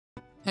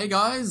Hey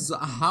guys,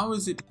 how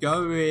is it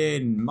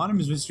going? My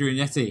name is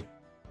MrGreenYeti.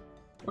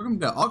 Welcome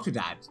to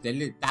Octodad,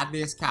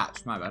 Dadliest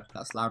catch. My bad,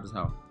 that's loud as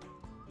hell.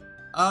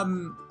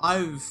 I'm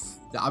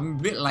a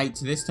bit late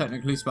to this,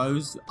 technically,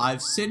 suppose.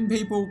 I've seen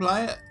people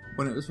play it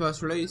when it was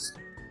first released.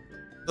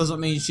 Doesn't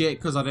mean shit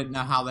because I didn't know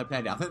how they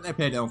played it. I think they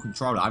played it on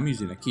controller. I'm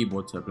using a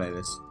keyboard to play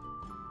this.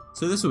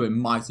 So this will be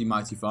mighty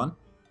fun.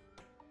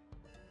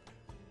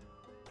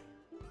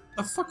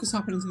 The fuck is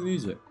happening to the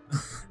music?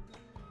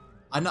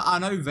 I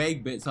know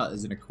vague bits like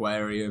there's an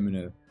aquarium and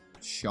a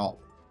shop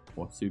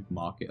or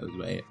supermarket as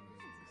well.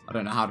 I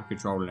don't know how to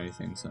control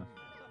anything, so.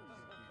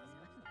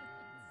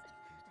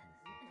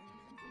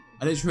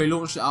 I literally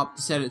launched it up,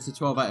 set it to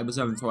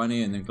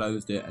 12.8/720 and then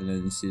closed it, and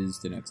then this is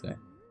the next day.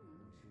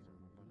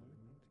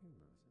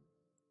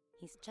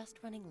 He's just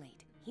running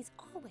late. He's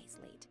always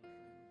late.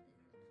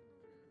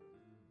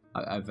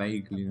 I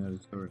vaguely know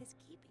the story. What is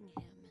keeping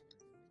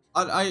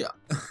him?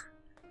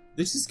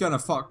 This is gonna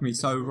fuck me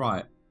so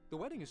right. The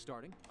wedding is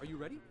starting. Are you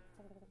ready?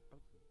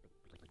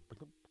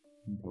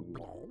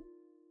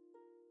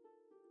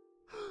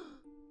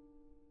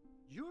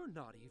 You're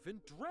not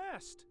even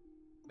dressed.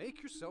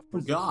 Make yourself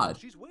presentable. Oh God.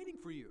 She's waiting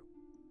for you.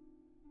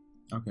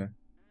 Okay.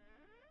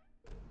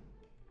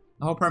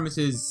 The whole premise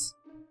is...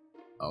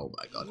 Oh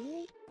my god.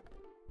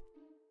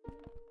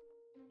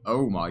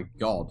 Oh my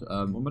god. What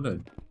am I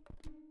doing?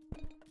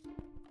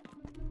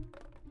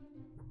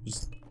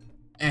 Just...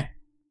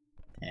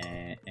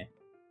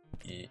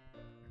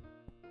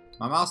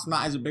 My mouse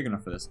mat isn't big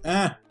enough for this.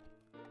 Yeah.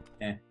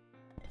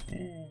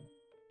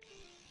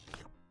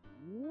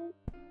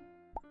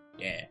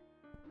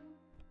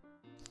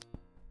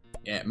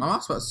 Yeah, my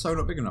mouse mat's so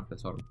not big enough for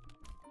this. Hold on.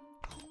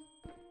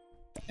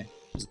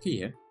 There's a key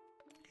here.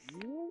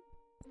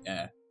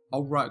 Yeah.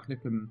 Hold right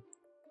click and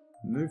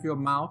move your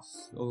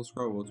mouse or the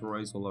scroll wheel to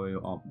raise or lower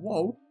your arm.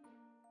 Whoa!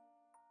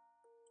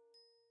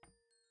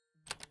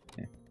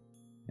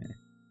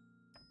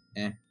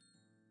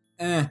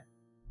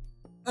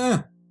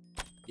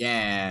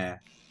 Yeah.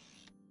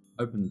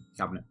 Open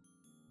cabinet.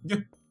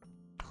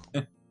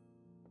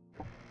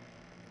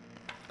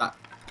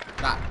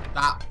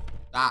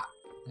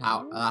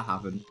 How that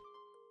happened.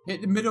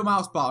 Hit the middle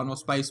mouse button or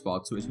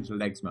spacebar to switch into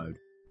legs mode.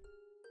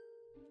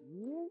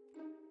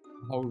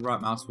 Hold right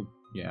mouse for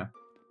yeah.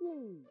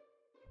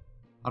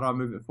 How do I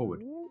move it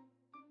forward?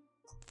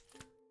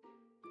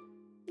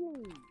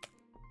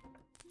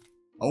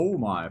 Oh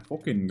my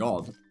fucking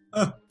god.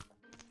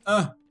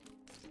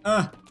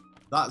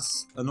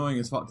 That's annoying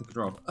as fuck to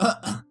control. There's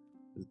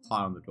a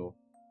tie on the door.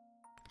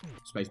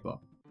 Spacebar.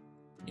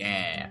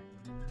 Yeah.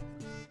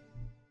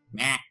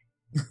 Meh.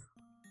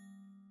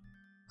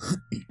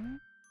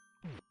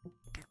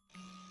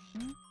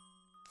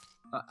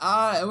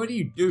 What are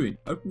you doing?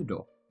 Open the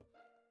door.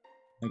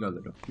 Let go of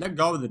the door. Let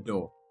go of the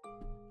door.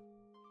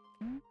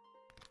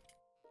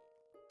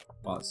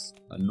 Well, it's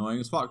annoying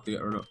as fuck to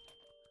get rid of.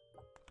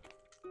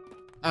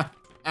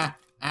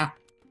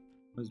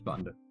 Where's the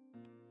button do?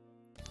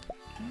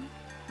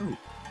 Ooh.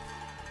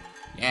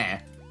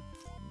 Yeah.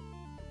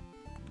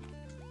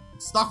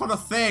 It's stuck on a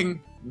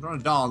thing. I'm trying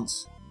to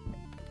dance.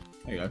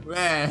 There you go.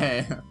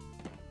 Hey.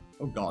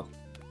 Oh god.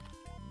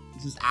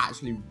 This is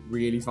actually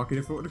really fucking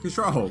difficult to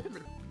control.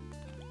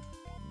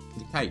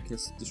 There's a cake.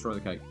 Let's destroy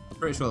the cake. I'm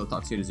pretty sure the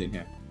tuxedo's in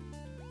here.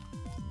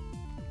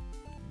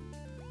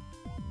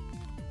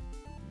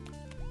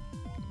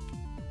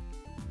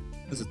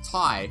 There's a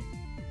tie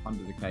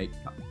under the cake.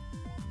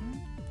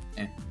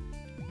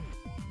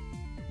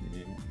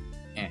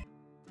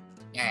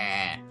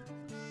 Yeah.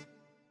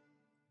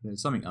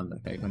 There's something under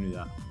the cake. I knew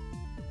that.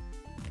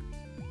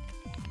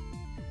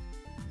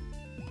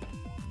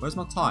 Where's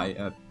my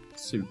tie?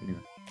 Suit anyway.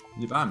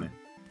 Is it behind me?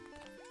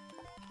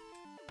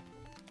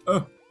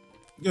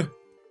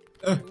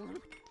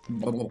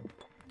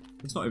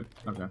 It's not even...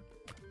 Okay.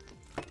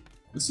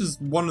 This is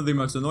one of the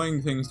most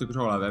annoying things to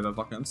control I've ever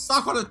fucking... I'm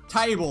stuck on a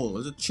table!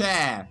 There's a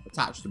chair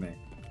attached to me.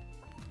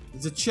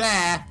 There's a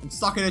chair! I'm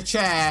stuck in a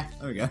chair!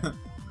 There we go. Can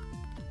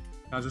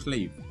I just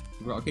leave?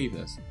 I've got to keep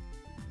this.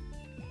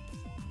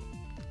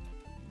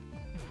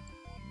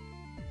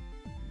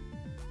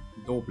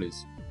 Door,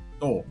 please.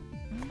 Door.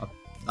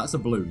 That's a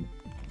balloon.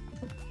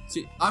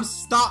 See, I'm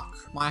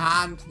stuck! My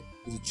hand.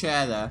 There's a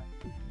chair there.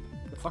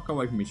 Get the fuck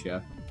away from me,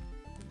 chair.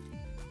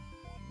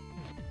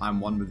 I'm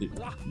one with it.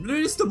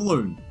 Release the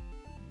balloon!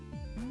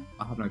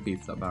 I have no key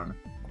for that, apparently.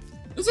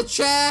 There's a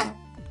chair!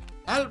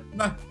 Help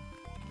me!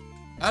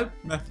 Help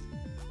me!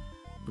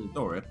 There's a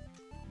door here.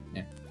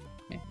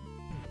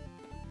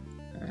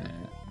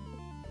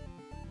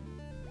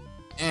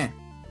 Yeah.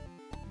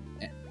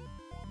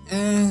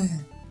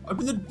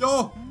 Open the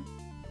door!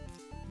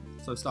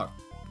 So stuck.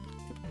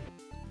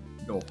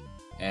 Door.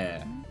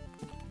 I've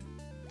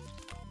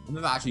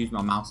never actually used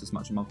my mouse this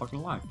much in my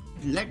fucking life.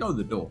 Let go of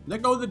the door.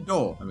 Let go of the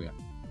door. There we go.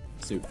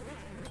 Soup.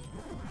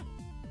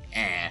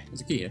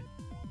 There's a key here.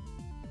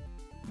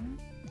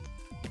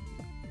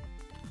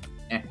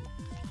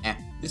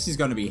 This is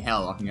gonna be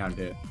hell, I can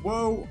guarantee it.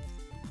 Whoa!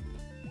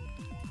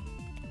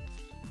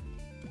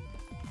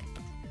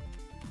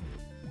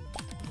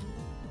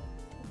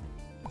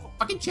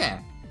 fucking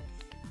chair.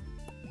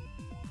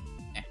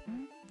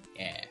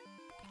 Yeah.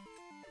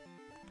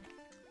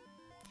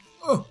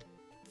 Oh!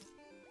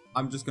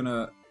 I'm just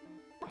gonna...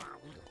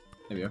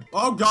 There we go.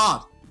 Oh,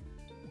 God!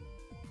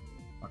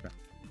 Okay.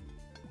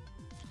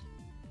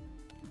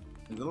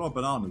 There's a lot of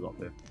bananas up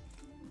there.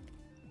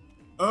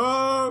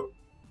 Oh!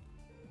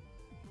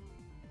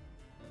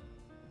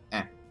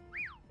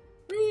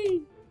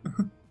 Whee!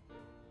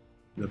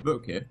 There's a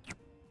book here.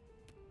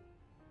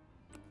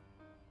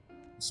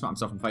 Smack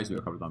himself in the face with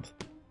it a couple of times.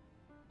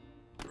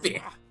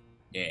 Yeah.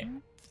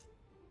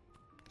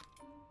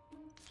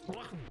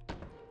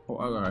 Oh,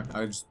 okay.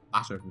 I just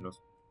bash open the doors.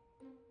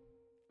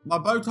 My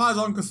bow tie's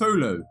on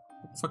Cthulhu.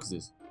 What the fuck is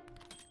this?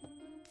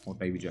 Or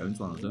Baby Jones,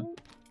 one of them.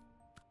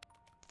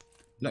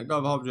 Let go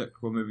of object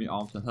while moving your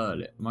arm to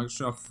hurl it. Am I just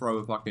gonna throw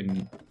a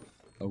fucking...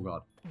 Oh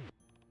god.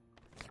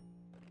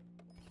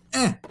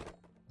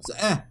 What's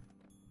it?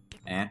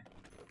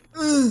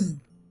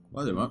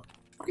 What is it, what?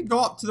 Fucking go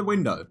up to the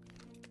window.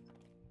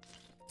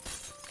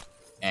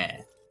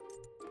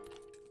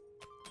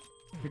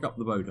 Pick up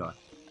the bow tie.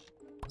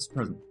 That's a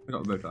present. Pick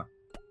up the bow tie.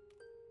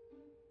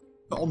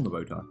 Put on the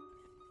bow tie.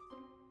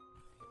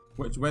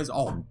 Where's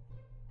on?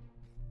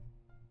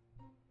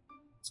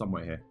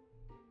 Somewhere here.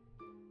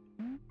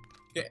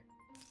 Get.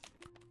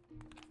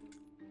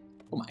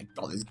 Oh my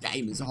god, this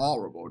game is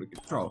horrible to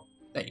control.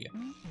 There you go.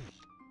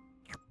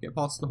 Get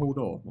past the whole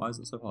door. Why is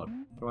it so hard?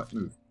 How do I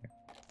move?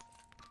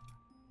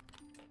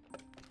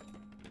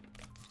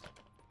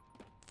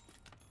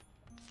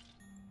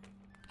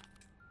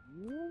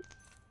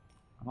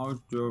 How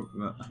do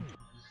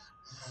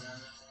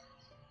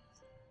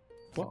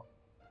what?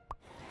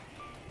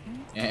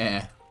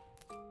 Yeah.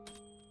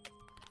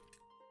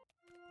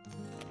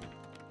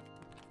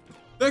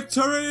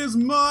 Victory is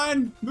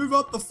mine! Move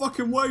up the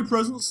fucking way,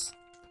 presents!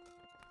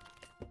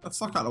 Get the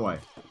fuck out of the way.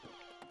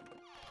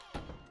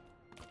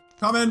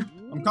 Coming!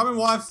 I'm coming,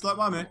 wife! Don't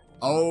mind me.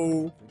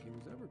 Oh. Think he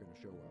was ever gonna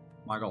show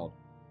up. My god.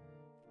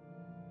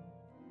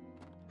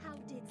 How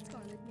did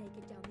Scarlet make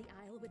it down the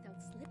aisle without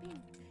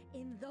slipping?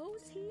 In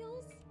those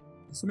heels?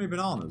 So many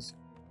bananas.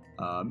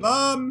 There are a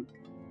lot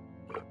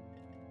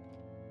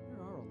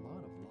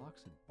of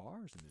locks and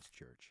bars in this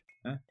church.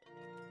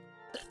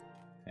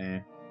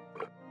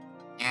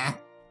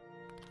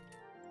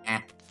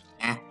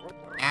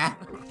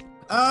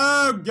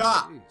 Oh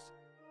god! Jeez,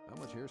 how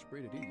much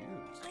hairspray did he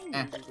use? I knew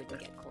you wouldn't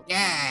get cold.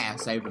 Yeah,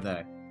 save her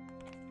there.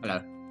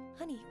 Hello.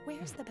 Honey,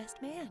 where's the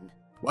best man?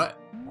 What?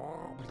 Guess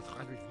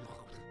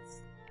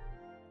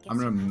I'm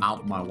gonna you'll have to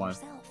mount do my it wife.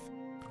 yourself.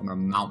 I'm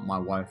gonna mount my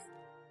wife.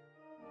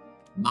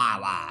 My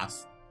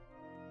wife.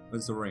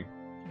 Where's the ring?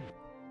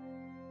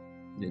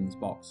 Is it in this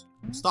box?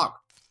 I'm stuck.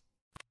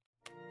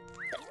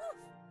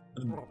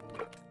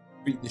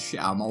 Beat the shit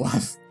out of my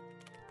wife.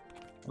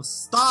 I'm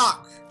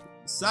stuck.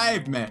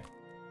 Save me.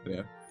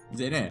 Yeah. Is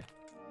it in here?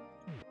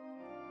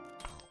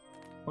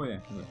 Oh yeah.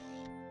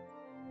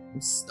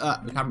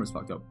 The camera's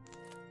fucked up.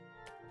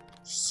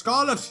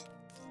 Scarlet!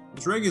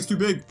 This ring is too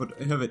big, but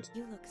I have it.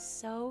 You look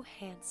so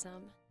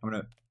handsome. I'm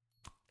gonna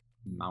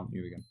mount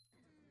you again.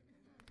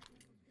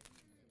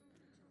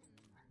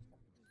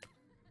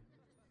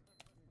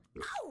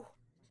 Ow!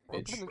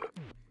 Bitch.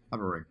 Have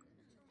a ring.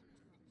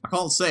 I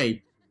can't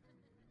see.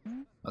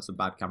 That's a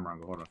bad camera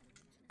angle. Hold on.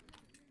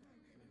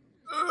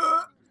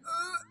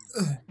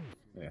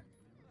 Yeah.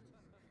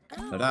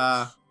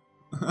 Ta-da!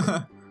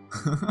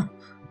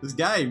 This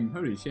game.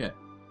 Holy shit.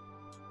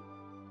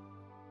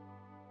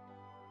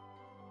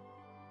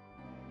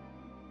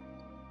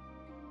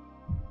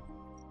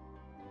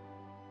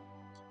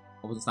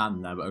 I wasn't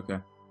standing there, but okay.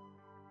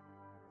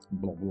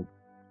 Blah, blah.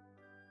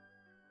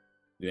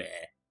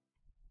 Yeah.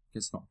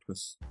 It's not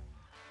twist.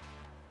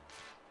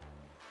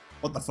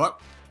 What the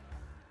fuck?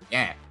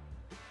 Yeah.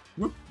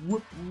 Whoop,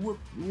 whoop, whoop,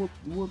 whoop,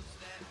 whoop.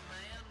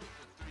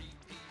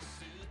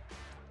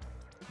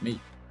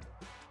 Me.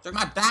 Check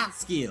my dance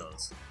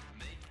skills.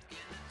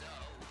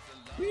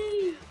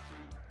 Whee!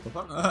 The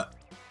fuck?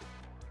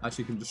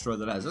 Actually can destroy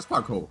the letters. That's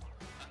quite cool.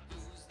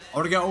 I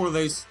want to get all of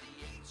these.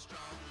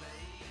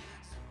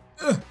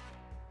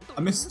 I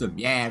missed them.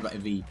 Yeah, I got a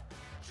V.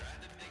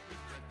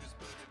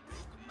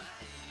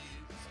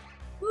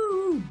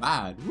 Woo!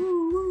 Bad.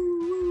 Woo, woo,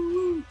 woo,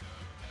 woo.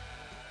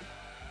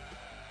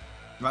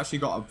 I've actually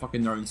got a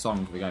fucking their own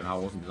song for the game. How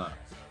awesome is that?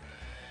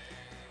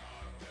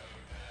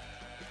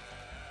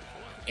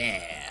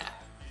 Yeah.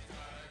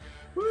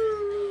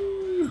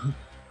 Woo!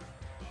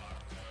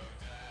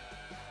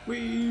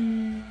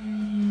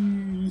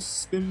 Wee!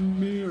 Spin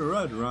me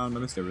right around. I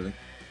missed everything.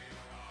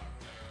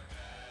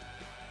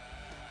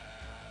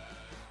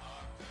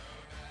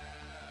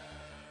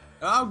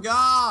 Oh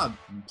god!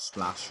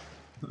 Splash.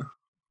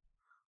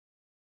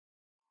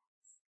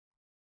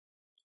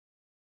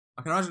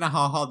 I can imagine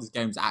how hard this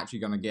game's actually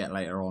gonna get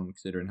later on,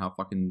 considering how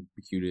fucking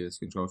peculiar this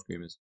control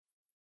scheme is.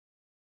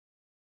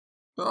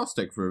 But I'll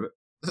stick through it.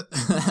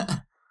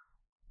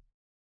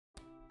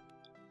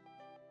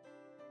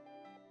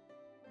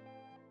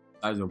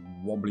 That is a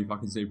wobbly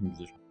fucking sleeping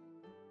position.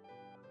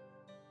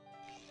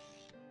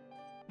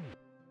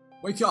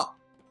 Wake up!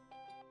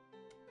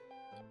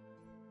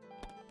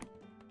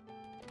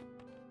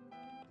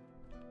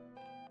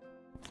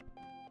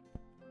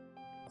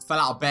 fell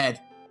out of bed.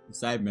 You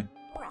saved me.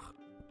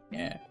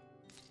 Yeah.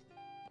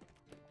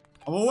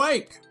 I'm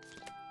awake!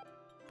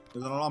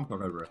 There's an alarm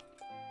clock over here.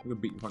 I'm gonna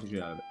beat the fucking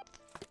shit out of it.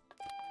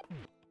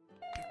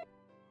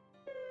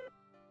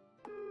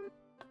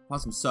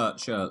 Find some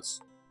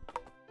shirts.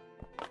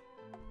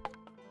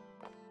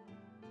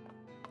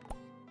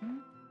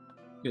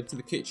 Get to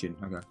the kitchen.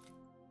 Okay.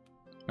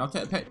 I'll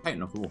take the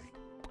painting off the wall.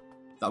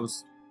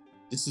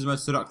 This is the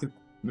most seductive.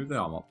 Move the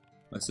arm up.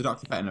 Most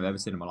seductive painting I've ever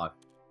seen in my life.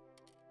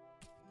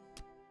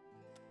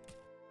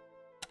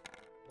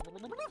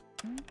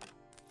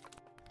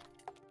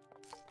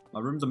 My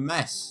room's a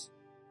mess.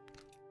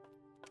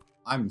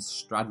 I'm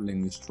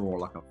straddling this drawer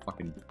like a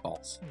fucking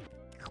boss.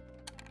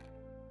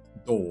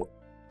 Door.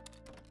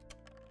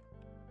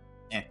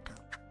 Eh.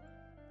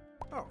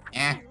 Oh.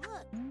 Eh. Hey,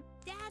 look,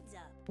 Dad's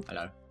up.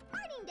 Hello.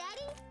 Morning,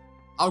 Daddy.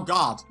 Oh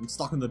god, I'm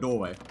stuck in the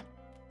doorway.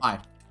 Hi.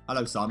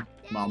 Hello, son.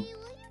 Mum. Daddy,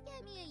 will you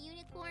get me a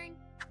unicorn?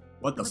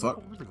 What the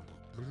fuck?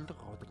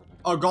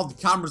 Oh god, the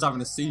camera's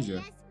having a seizure.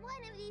 Yes, one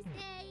of these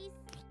days.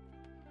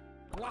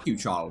 Fuck you,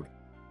 child.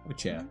 Have a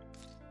chair.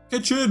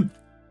 Kitchen!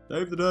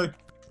 Save the day.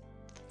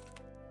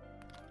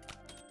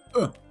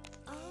 Oh,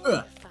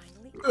 Ugh.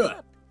 finally Ugh.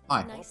 up.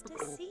 Hi. Nice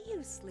to see you,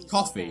 sleepy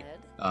Coffee.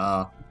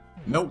 head.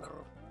 Milk.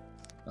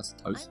 That's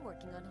toast. I'm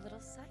working on a little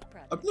side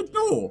project. Open the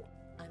door!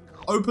 I'm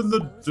going Open to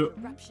the expose door.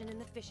 corruption in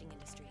the fishing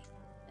industry,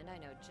 and I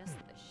know just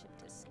the ship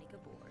to sneak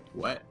aboard.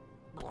 What?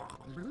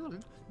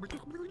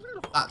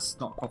 That's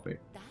not coffee.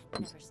 That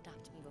never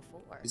stopped me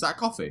before. Is that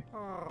coffee?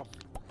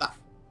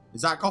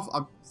 Is that coffee?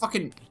 I'm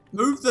fucking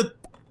move the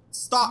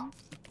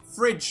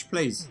fridge,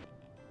 please.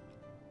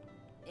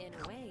 In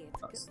a way,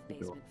 it's That's good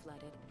the door. basement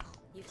flooded.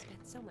 You've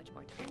spent so much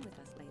more time with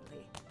us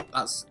lately.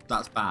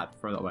 That's bad.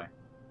 Throw that away.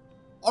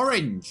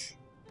 Orange.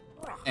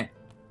 Eh.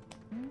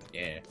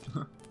 Yeah.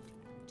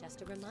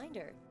 Just a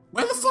reminder.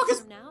 Where the fuck is?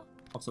 From now,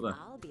 What's up there?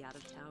 I'll be out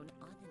of town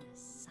on an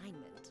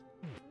assignment.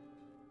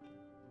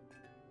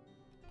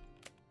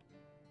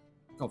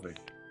 Coffee.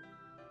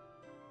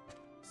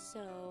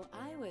 So,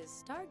 I was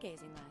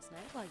stargazing last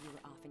night while you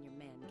were off in your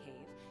man cave,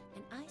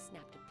 and I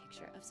snapped a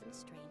picture of some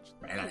strange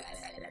lights.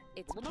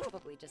 It's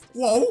probably just a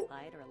Whoa.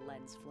 light or a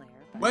lens flare.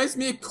 But Where's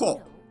me a cup? you know,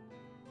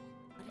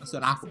 what That's if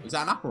an it apple. was Is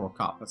that an apple or a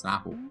cup? That's an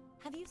apple.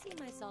 Have you seen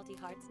my Salty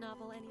Hearts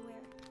novel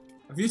anywhere?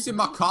 Have you seen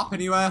my cup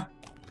anywhere?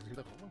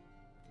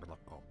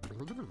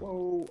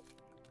 Whoa.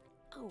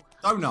 Oh,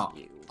 Donut.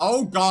 you.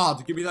 Oh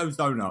god, give me those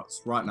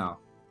donuts right now.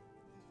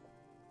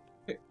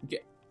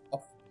 Get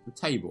off the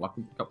table. I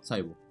can pick up the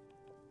table.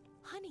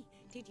 Honey,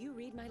 did you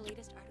read my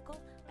latest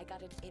article? I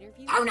got an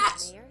interview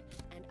Donuts! with the mayor,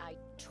 and I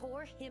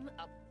tore him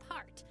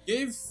apart.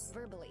 Give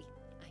Verbally,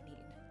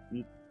 I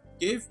mean.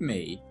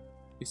 me.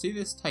 You see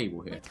this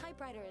table My here?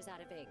 typewriter is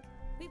out of ink.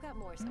 We've got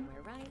more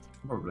somewhere, right?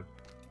 Probably.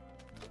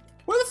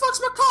 Where the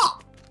fuck's my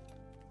cup?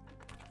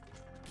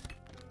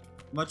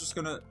 Am I just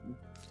gonna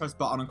press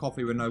button on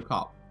coffee with no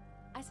cup?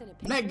 I sent a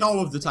picture Let go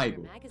of the to your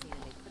table. magazine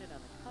and they put it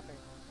on the cover.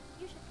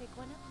 You should pick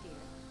one up,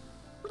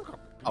 dear.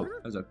 Oh,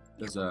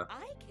 there's a.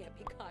 I can't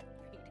be caught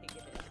reading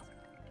it.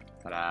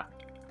 Ta-da.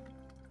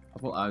 I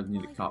thought I needed While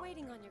a you're cup.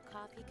 waiting on your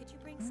coffee, could you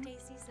bring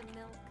Stacy some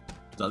milk?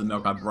 Is that the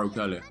milk I broke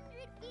earlier? 100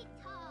 feet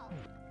tall.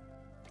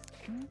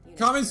 You know,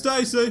 Come in,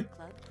 Stacy.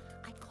 club,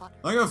 I caught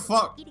Don't her give a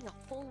fuck. eating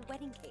a whole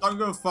wedding cake, Don't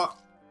give a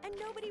fuck. and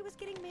nobody was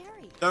getting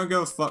married. Don't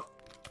give a fuck.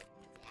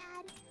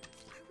 Dad,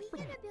 are we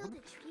gonna build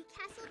a tree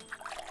castle?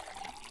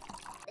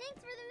 Thanks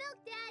for the milk,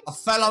 Dad. I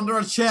fell under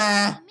a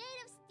chair.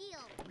 Made of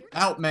steel.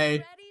 Help me.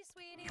 Ready,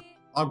 sweetie?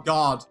 Oh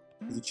god.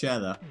 There's a chair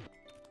there.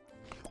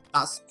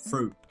 That's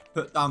fruit.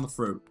 Put down the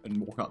fruit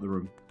and walk out the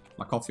room.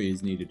 My coffee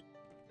is needed.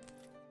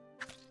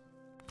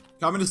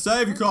 Coming to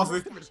save you, coffee.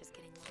 Mustache is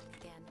getting long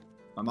again.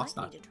 My Might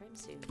mustache. need to trim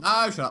soon.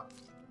 No, shut up.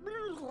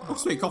 Oh,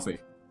 sweet coffee.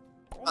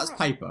 That's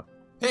paper.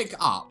 Pick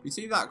up. You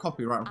see that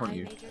coffee right in front of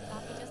you? I made your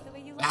coffee just the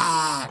way you like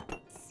Ah! it.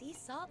 Sea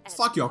salt and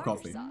Fuck your tartar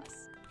coffee.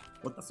 sauce.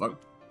 What the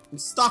fuck? I'm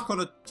stuck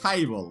on a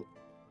table.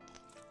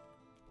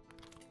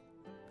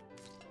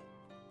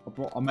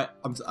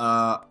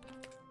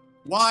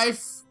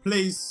 Wife,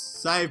 please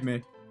save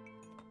me.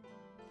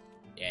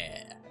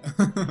 Yeah.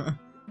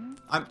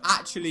 I'm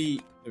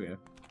actually. There we go.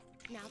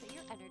 Now that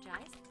you're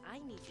energized, I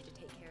need you to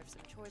take care of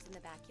some chores in the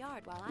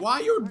backyard while I. Why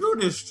are you doing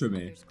this to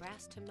me? There's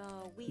grass to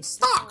mow, weeds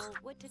stuck! to pull,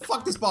 wood to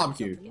Fuck this chop,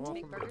 barbecue. so we can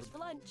make burgers for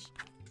lunch.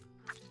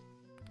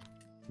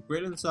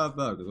 Grill and serve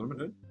burgers. What am I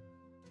doing?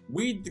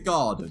 Weed the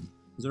garden.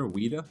 Is there a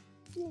weeder?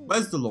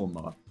 Where's the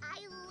lawnmower? I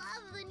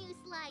love the new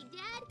slide,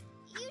 Dad.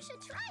 You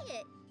should try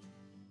it.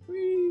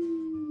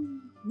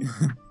 Whee!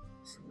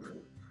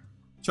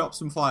 Chop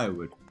some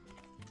firewood.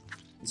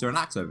 Is there an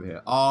axe over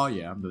here? Oh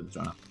yeah, I'm doing this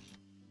right now.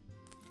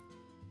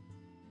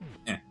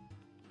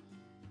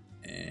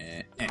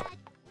 Dad,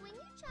 when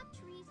you chop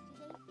trees, do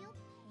they feel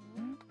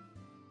pain?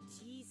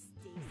 Jeez,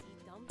 Stacy,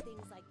 dumb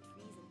things like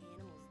trees and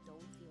animals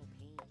don't feel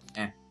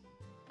pain.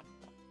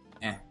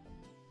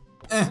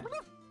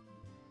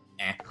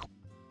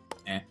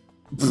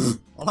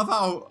 I love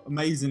how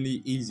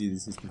amazingly easy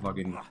this is to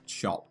fucking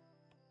chop.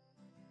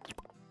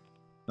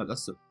 No,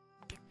 that's a...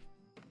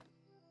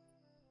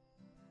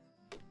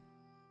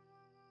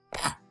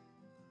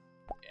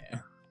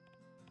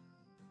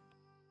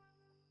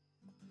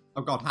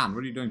 Oh god, hand,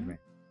 what are you doing to me?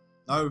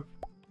 No.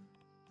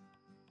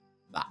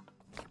 That.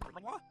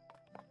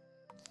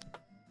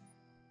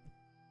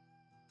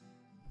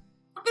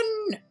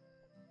 Fucking.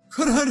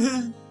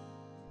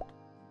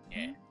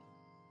 Yeah.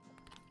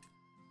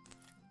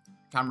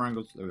 Camera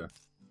angles. There we go.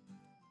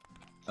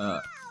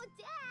 Wow,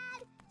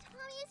 Dad!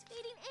 Tommy is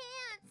feeding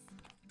ants!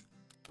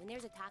 When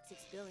there's a toxic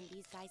spill and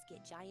these guys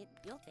get giant,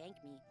 you'll thank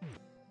me.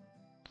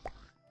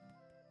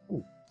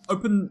 Ooh.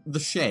 Open the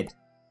shed.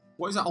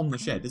 What is that on the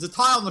shed? There's a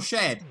tile on the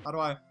shed! How do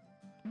I...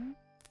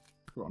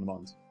 Put it on the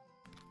buttons.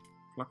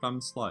 Like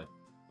I'm slide.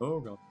 Oh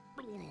god.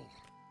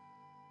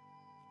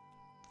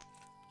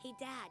 Hey,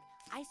 Dad,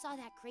 I saw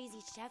that crazy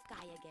chef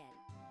guy again.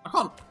 I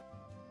can't...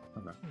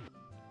 Okay.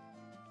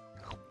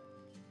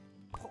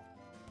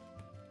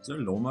 Is there a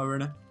lawnmower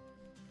in it?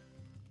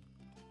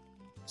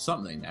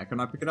 Something there. Can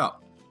I pick it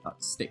up?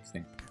 That stick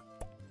thing.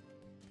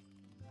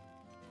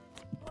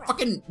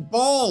 Fucking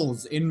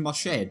balls in my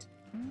shed.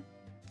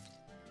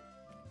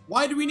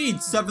 Why do we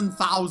need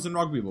 7,000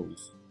 rugby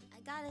balls?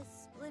 I got a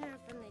splinter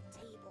from the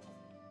table.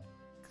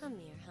 Come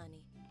here,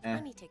 honey. Eh.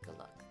 Let me take a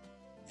look.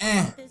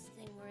 Eh. If this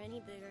thing were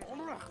any bigger, I'd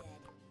be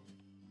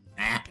dead.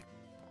 Eh.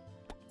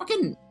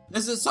 Fucking...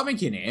 There's something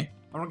in here.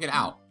 I want to get it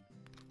out.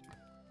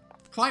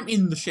 Climb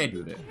in the shed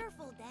with it.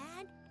 Careful,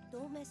 Dad.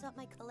 Don't mess up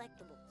my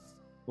collectibles.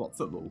 What,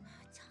 football?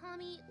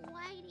 Tommy,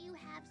 why do you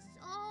have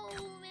so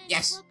many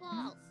Yes.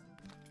 footballs?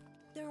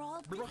 They're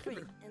all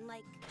different and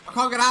like... I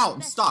can't get out.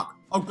 I'm stuck.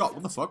 Oh god,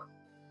 what the fuck?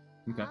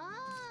 Okay.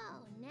 Oh,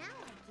 now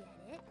I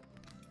get it.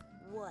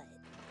 What?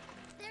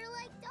 They're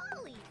like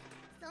dollies.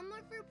 Some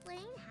are for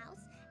playing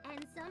house,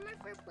 and some are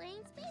for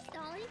playing space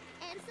dolly,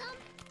 and some...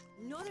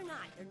 No, they're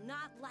not. They're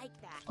not like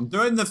that. I'm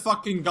doing the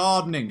fucking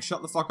gardening.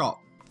 Shut the fuck up.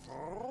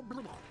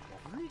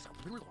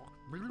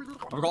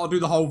 I've got to do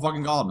the whole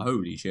fucking garden.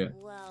 Holy shit.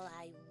 Well,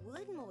 I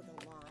would mow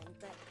the lawn,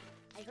 but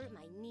I hurt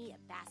my knee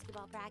at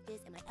basketball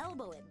practice and my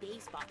elbow at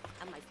baseball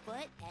and my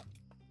foot at...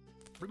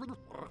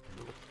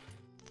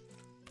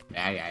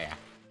 Yeah.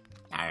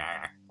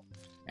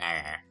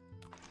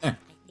 I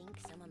think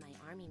some of my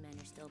army men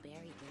are still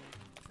buried there.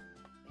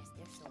 Rest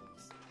their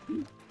souls.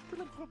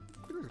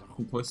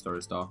 Toy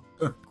Story star.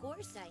 Of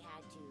course I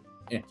had to.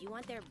 Yeah. Do you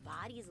want their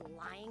bodies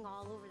lying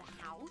all over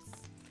the house?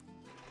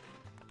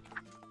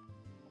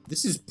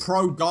 This is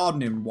pro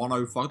gardening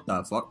 105.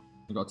 The fuck?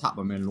 I got tapped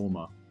by me in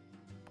lawnmower.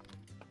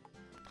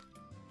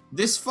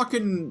 This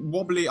fucking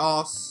wobbly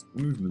ass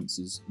movements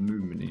is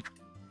movementy.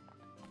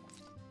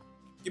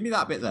 Give me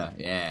that bit there.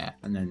 Yeah.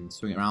 And then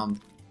swing it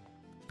around.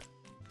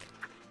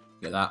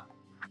 Get that.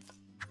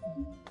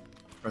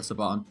 Press the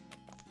button.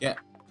 Get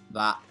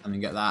that. And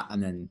then get that.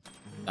 And then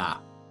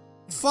that.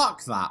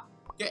 Fuck that.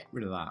 Get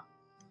rid of that.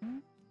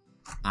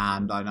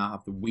 And I now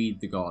have to weed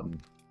the garden.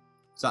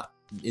 Is that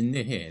in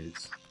the here?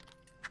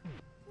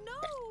 No!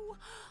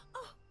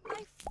 Oh,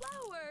 my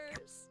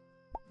flowers!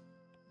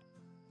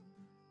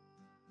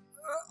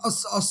 I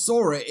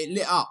saw it. It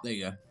lit up. There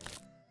you go.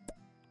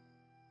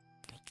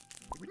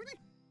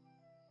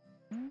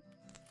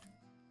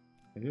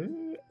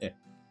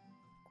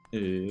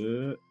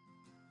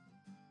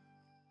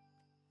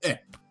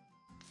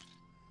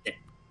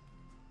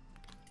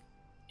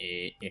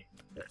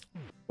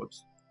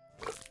 Whoops.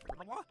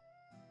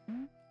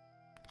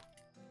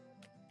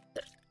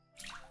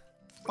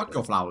 Fuck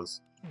your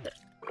flowers.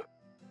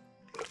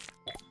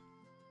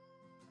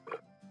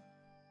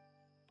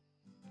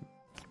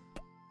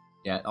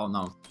 Yeah, oh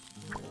no.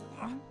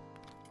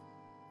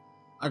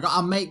 I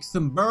gotta make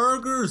some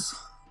burgers.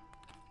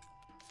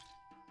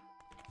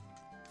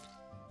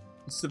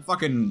 It's the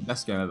fucking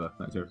best game ever.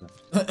 No, seriously.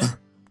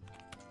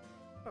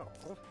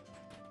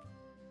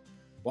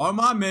 Why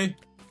mind me?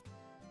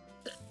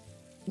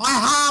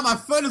 My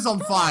foot is on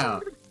fire!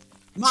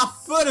 My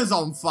foot is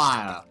on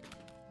fire!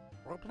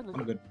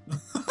 I'm good.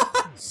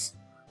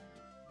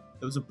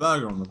 There was a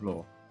burger on the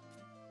floor.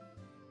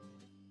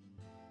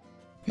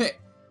 Pick.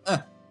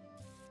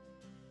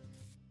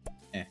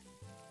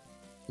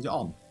 Is it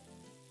on?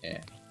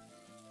 Yeah.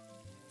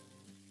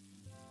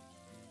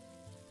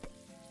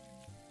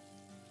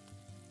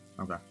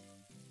 Okay.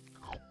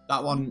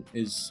 That one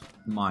is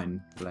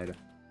mine for later.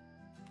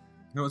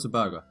 Who wants a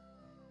burger?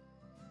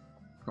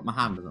 Got my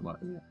hand doesn't work.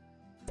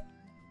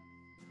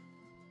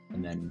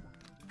 And then,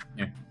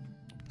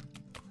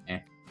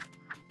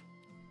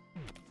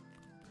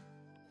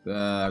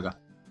 burger,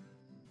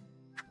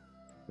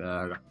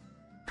 burger.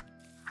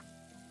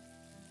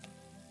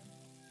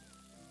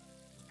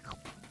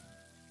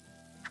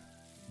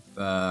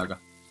 Burger.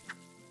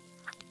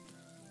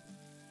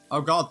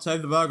 Oh god,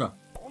 save the burger.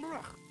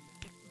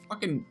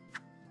 Fucking.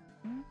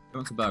 Who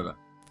wants a burger?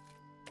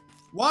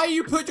 Why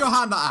you put your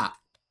hand like that?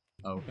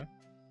 Oh, okay.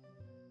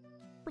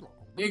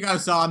 Here you go,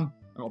 son.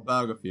 I got a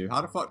burger for you.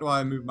 How the fuck do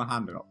I move my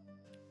hand up?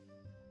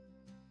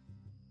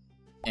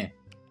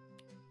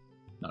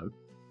 No.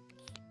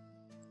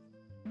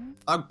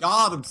 Oh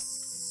god, I'm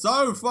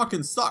so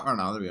fucking stuck right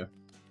now. There we go.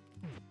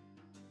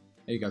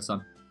 Here you go,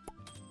 son.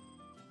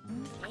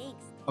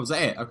 Thanks. Oh, was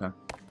that it? Okay.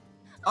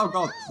 Oh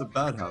god, the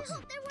birdhouse. I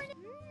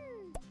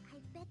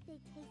bet they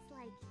taste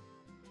like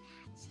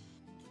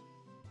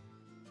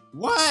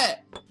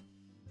What?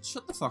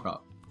 Shut the fuck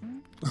up.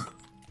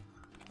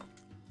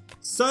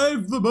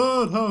 Save the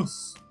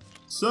birdhouse.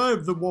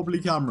 Save the wobbly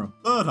camera.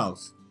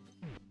 Birdhouse.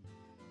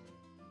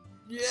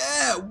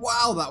 Yeah,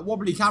 wow, that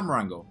wobbly camera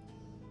angle.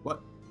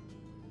 What?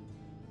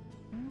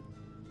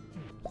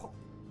 Come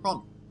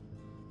on.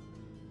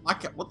 I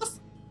can't, what the f—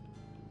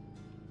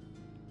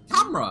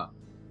 camera?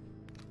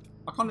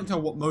 I can't even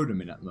tell what mode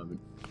I'm in at the moment.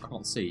 I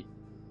can't see.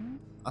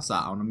 That's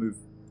that, I want to move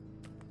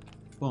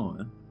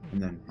forward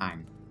and then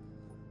hang.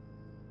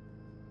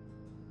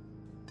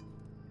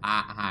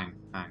 Hang.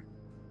 Hang.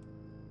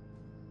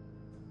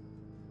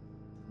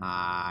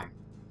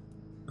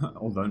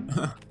 Hold on.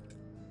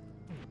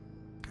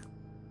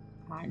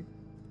 Hang.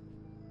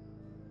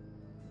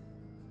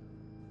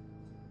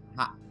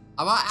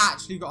 Have I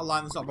actually got to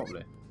line this up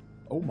properly?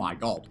 Oh my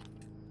god.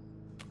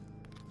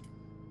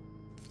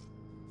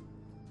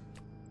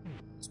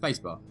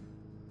 Spacebar.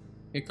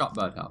 Pick up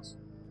birdhouse.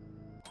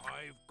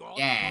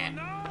 Yeah.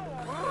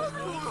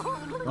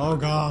 Oh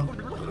god.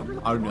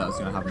 I knew that was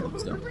gonna happen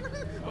still.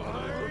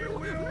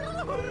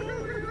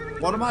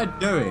 What am I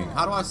doing?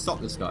 How do I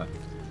stop this guy?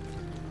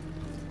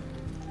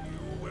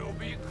 You will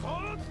be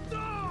cut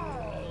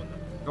down.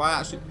 Do I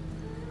actually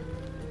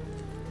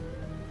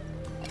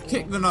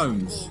kick the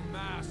gnomes?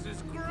 Mass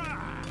is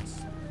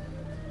grass.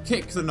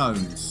 Kick the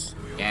gnomes.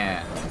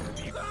 Yeah.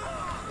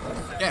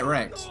 Get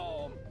wrecked.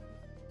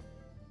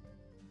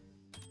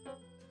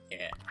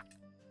 Yeah.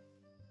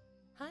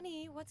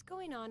 Honey, what's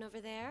going on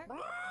over there?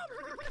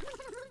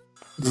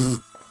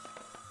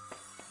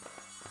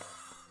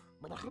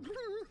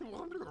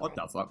 What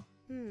the fuck?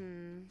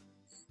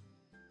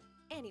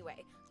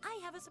 Anyway, I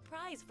have a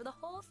surprise for the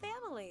whole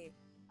family.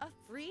 A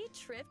free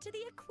trip to the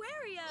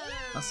aquarium.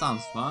 That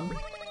sounds fun.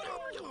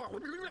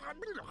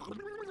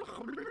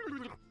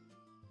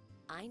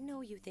 I know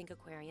you think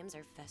aquariums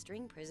are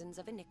festering prisons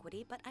of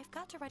iniquity, but I've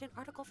got to write an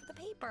article for the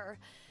paper.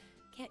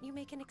 Can't you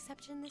make an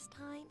exception this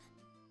time?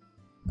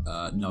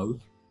 No.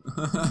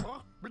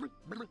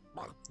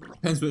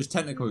 Depends which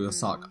technical you'll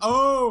suck.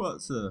 Oh,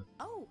 that's a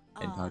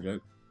hentai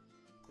joke.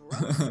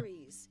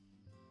 Groceries.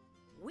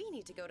 We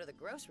need to go to the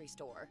grocery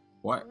store.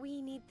 What?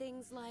 We need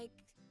things like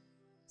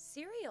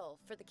cereal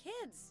for the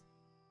kids.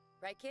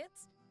 Right,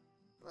 kids?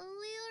 Well,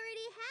 we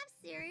already have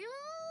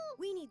cereal.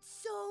 We need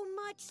so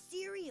much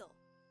cereal.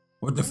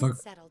 What the fuck?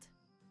 Settled.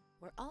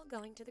 We're all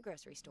going to the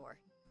grocery store.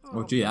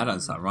 Oh gee, that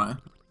doesn't sound right.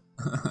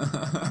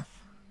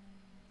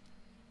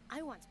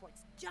 I want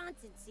Sports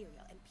Johnson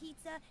cereal and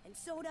pizza and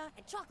soda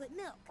and chocolate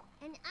milk.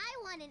 And I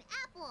want an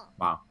apple.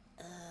 Wow.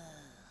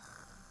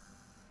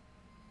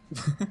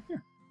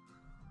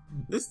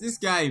 This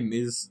game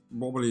is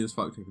wobbly as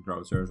fuck to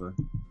control, seriously.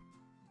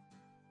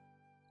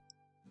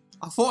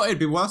 I thought it'd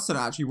be worse than it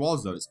actually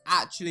was though. It's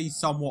actually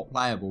somewhat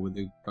playable with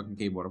the fucking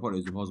keyboard. I thought it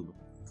was impossible.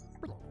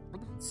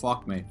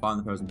 Fuck me. Find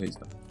the frozen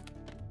pizza.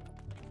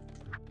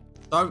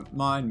 Don't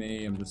mind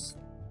me, I'm just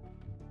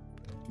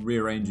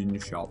rearranging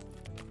your shop.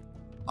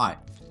 Hi,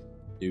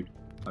 dude.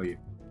 How are you?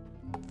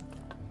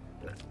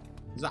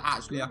 Is that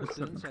actually like a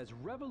Albertsons has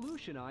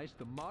revolutionized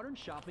the modern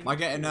shopping. Am I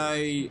getting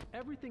a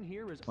Everything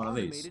here is one of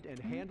these? automated and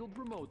handled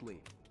remotely.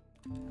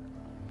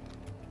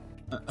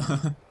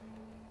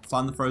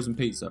 Find the frozen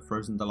pizza,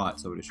 frozen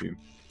delights, I would assume.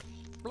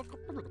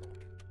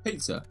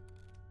 Pizza.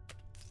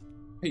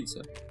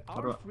 Pizza.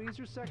 Our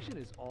freezer section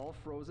is all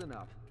frozen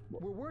up.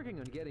 We're working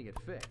on getting it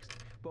fixed,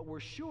 but we're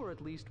sure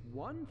at least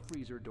one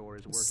freezer door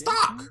is working.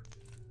 Stuck!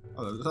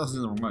 Oh, that's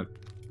in the wrong mode.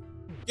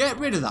 Get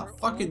rid of that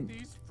fucking.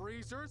 These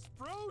freezers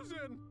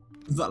frozen.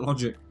 Is that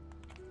logic?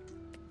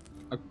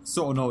 I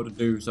sort of know what to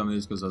do with some of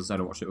this because as I said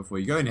I watched it before.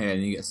 You go in here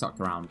and you get sucked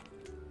around.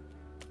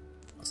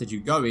 I said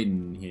you go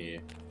in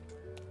here.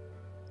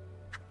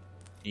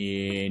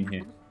 In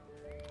here.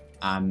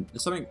 And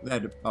there's something there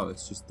to, oh,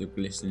 it's just the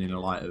glistening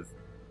light of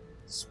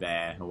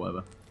despair or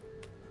whatever.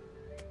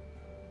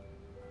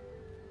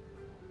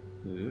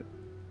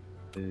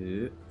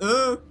 Okay.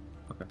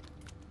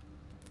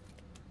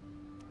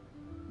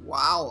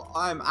 Wow,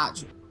 I'm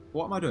actually.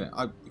 What am I doing?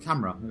 The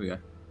camera. Here we go.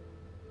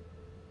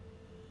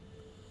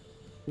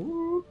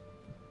 Ooh.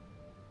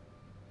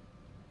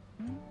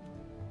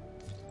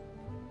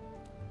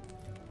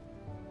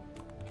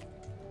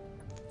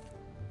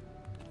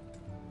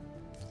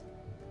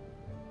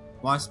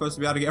 Am I supposed to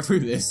be able to get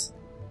through this?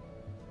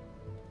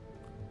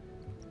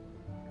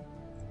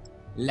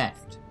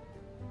 Left.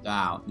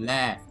 Down.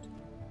 Left.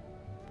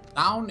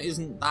 Down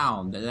isn't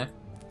down. They're left.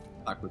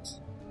 Backwards.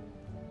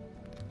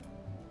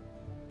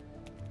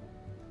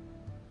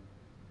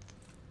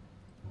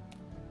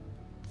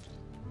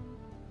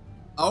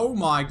 Oh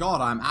my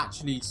god, I'm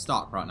actually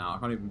stuck right now. I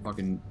can't even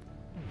fucking...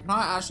 Can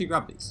I actually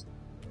grab these?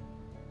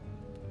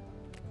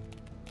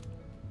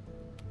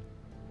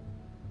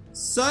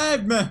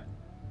 Save me!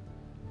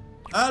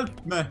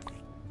 Help me!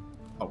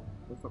 Oh,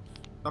 what the fuck?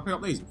 Can I pick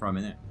up these and throw them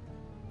in there?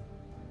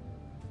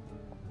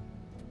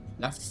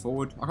 Left,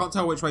 forward. I can't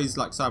tell which way is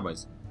like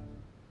sideways.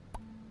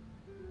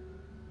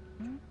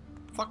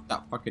 Fuck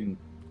that fucking...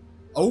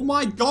 Oh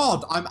my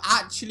god! I'm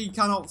actually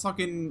cannot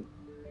fucking...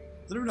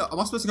 I don't know.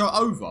 Am I supposed to go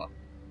over?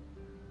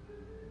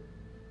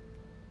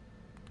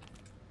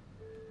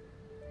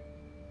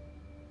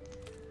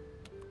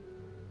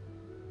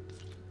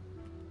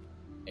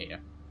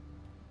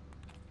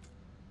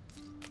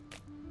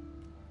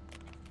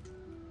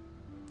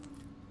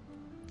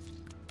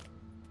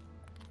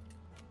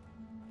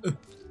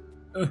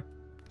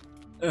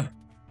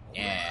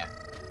 Yeah.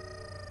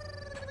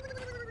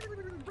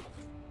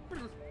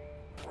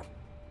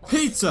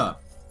 Pizza!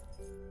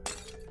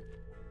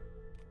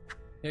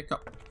 Pick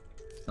up.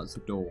 That's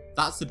the door.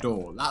 That's the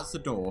door. That's the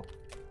door.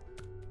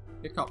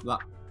 Pick up that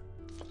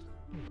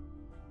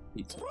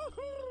pizza.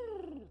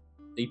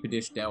 Deeper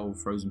dish Del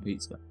frozen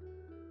pizza.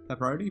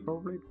 Pepperoni,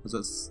 probably? Because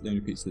that's the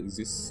only pizza that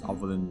exists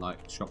other than,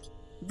 like, shops.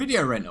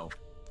 Video rental!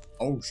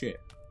 Oh, shit.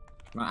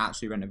 I might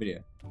actually rent a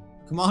video.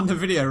 Commander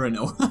video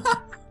rental.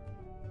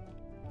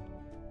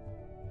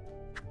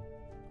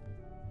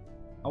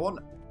 I want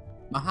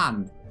my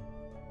hand.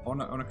 I want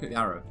to click the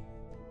arrow.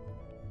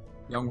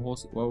 Young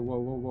horse. Whoa, whoa,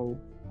 whoa, whoa.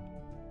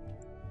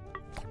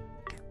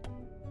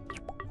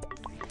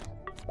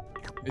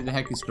 Who the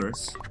heck is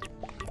Chris?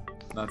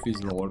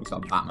 Murphy's Law. Looks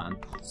like Batman.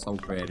 Soul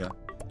Creator.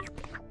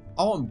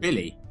 I want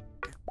Billy.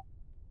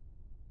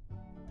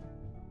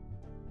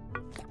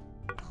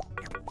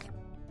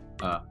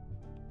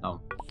 Oh.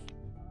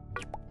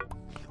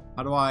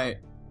 How do I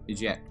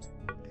eject?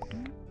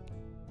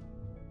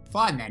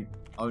 Fine then.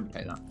 I won't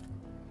take that.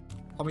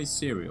 Tommy's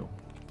cereal.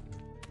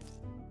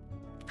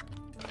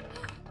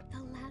 The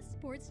last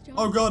sports job.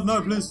 Oh god,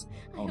 no, please.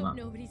 I Oh, hope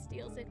no. nobody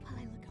steals it while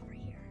I look over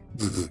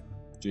here.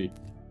 Gee.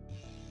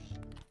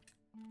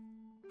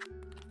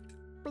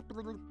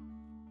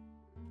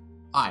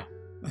 Hi.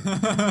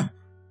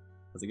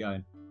 How's it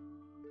going?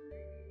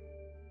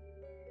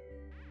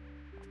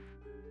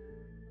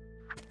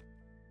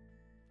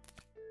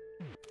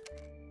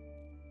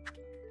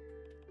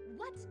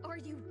 What are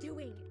you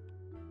doing?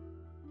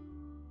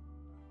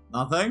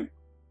 Nothing?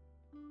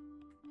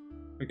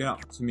 Picking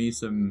up to me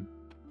some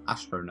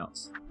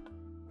astronauts.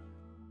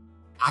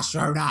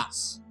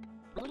 Astronauts!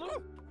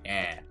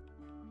 Yeah.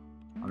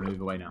 I'm gonna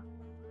move away now.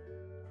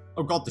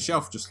 Oh god, the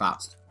shelf just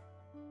collapsed.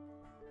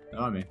 Know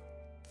what I mean?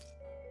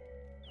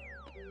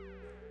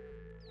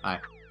 Hi.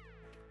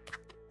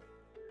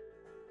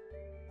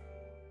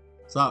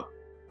 What's up?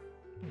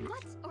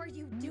 What are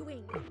you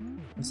doing?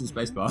 This is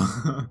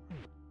spacebar.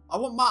 I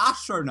want my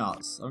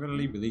astronauts. I'm gonna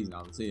leave with these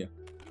now. See ya.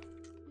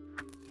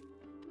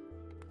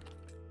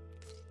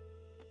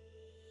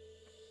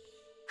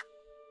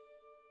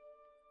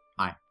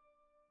 Hi.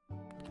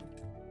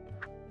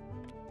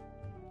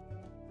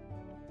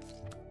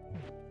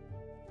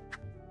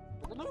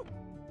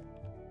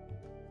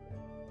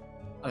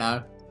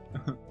 Hello.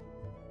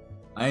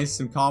 I need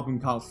some carbon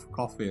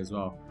coffee as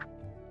well.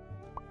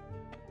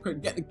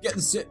 Quick, get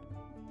the shit.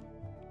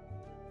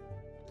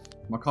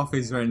 My coffee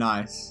is very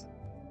nice.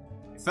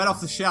 It fell off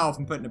the shelf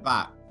and putting it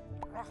back.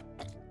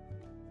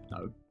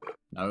 No.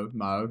 No,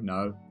 Mo,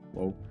 no.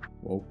 Whoa,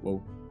 whoa,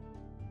 whoa.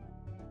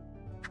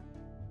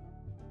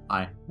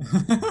 Hi.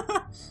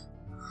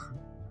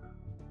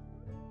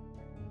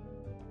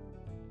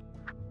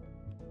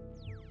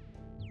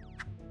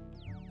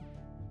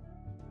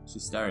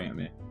 She's staring at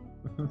me.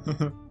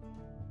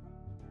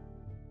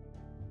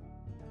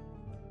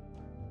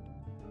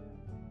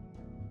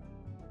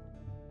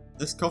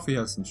 This coffee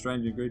has some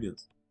strange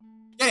ingredients.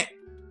 Get it!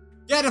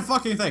 Get the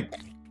fucking thing!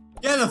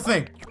 Get the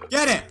thing!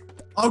 Get it!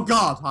 Oh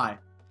god, hi.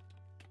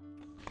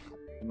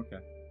 I'm okay.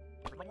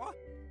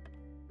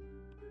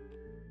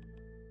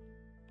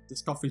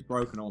 This coffee's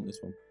broken. I want this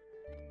one.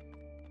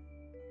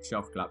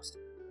 Shelf collapsed.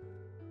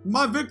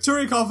 My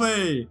victory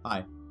coffee!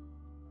 Hi.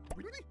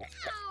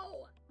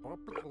 Ow!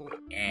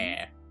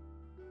 Yeah.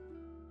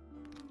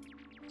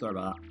 Sorry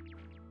about that.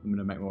 I'm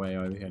gonna make my way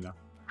over here now.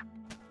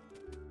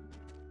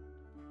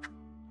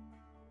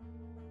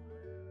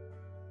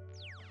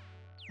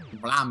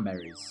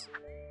 Blamberries.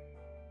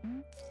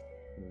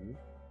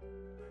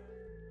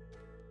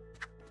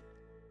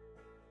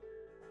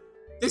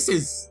 This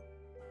is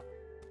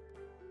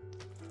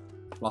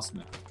lost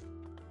me.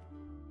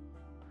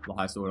 The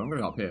highest order. I'm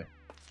gonna go up here.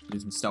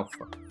 Use some stealth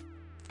for.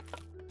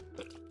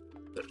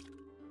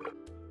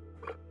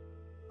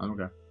 I'm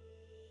okay.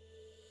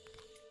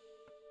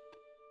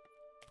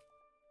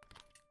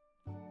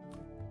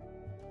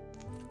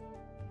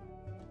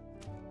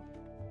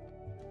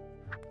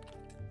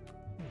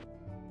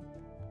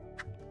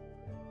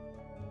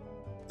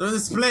 Doing the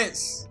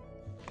splits!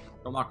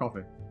 Got my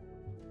coffee.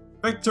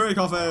 Victory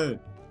coffee!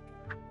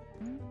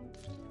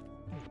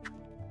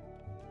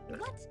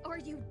 What are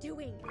you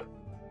doing?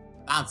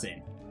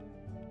 Bouncing.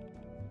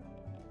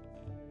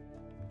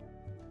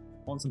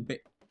 I want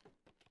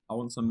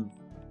some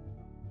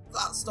of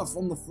that stuff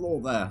on the floor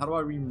there. How do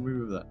I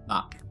remove that?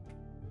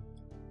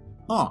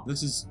 Oh,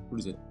 this is, what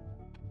is it?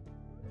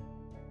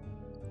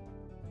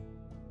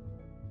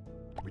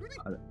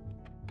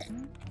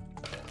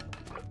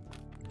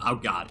 Oh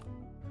god.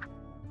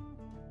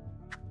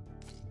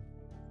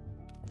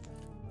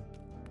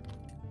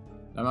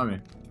 Don't mind me.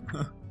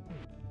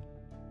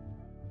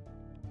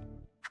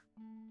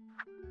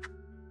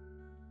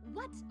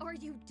 What are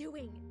you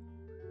doing?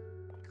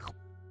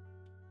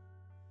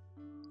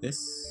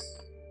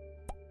 This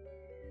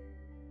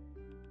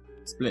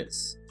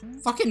splits.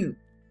 Fucking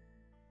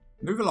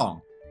move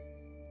along.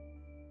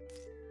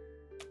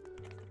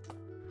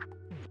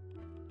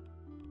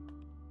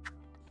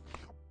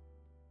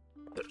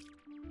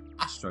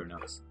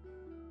 astronauts.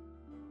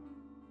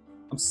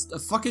 A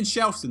fucking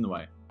shelf's in the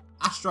way.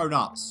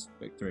 Astronauts.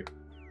 Victory.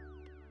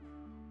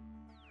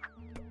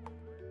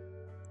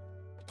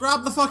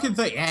 Grab the fucking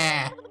thing.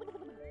 Yeah.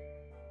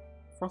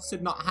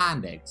 Frosted nut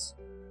hand eggs.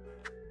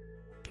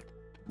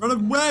 Run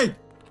away.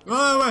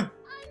 Run away.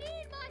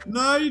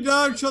 No, you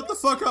don't. Shut the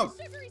fuck up.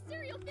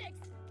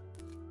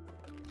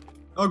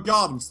 Oh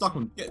god, I'm stuck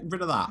on. Get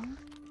rid of that. I'm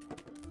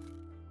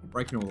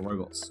breaking all the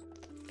robots.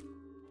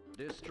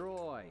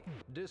 Destroy.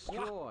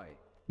 Destroy.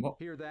 What?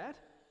 Hear that?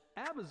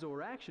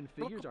 Abazor action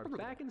figures are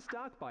back in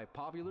stock by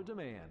popular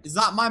demand. Is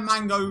that my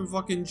mango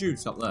fucking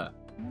juice up there?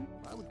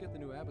 I would get the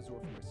new Abazor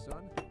for my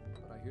son, but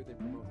I hear they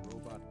promote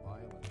robot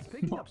violence.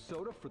 Picking up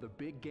soda for the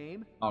big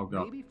game? Oh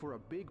god. Maybe for a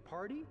big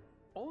party?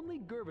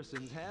 Only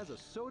Gervison's has a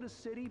Soda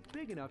City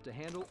big enough to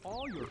handle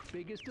all your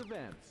biggest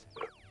events.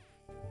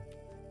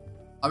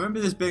 I remember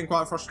this being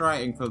quite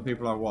frustrating for the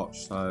people I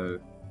watched, so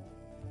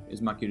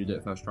it's my cue to do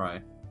it first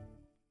try.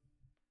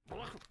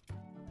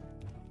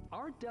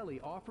 Our deli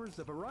offers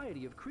a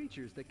variety of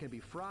creatures that can be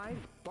fried,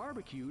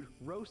 barbecued,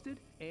 roasted,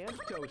 and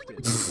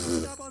toasted.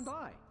 Stop on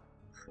by.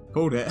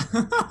 Called it.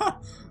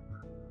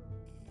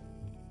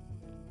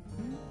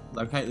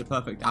 Locate the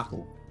perfect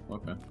apple.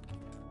 Okay.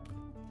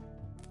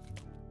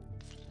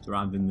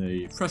 Surrounding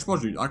the fresh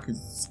produce. I can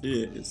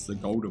see it. It's the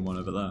golden one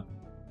over there.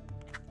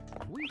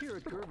 We here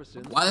at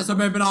Gervison's Why there's so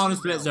many banana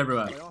splits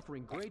everywhere? by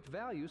offering great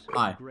values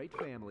Hi. for great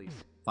families.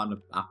 Found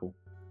an apple.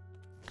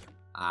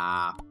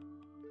 Ah.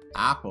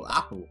 Apple,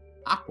 apple,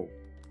 apple.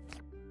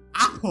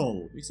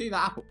 Apple! You see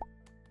that apple?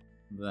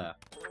 There.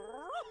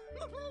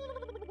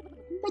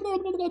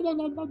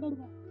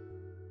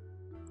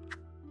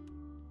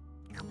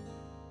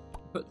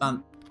 Put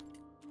down.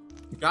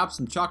 Grab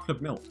some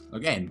chocolate milk.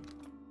 Again.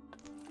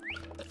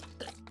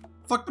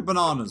 Fuck the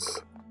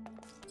bananas.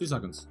 2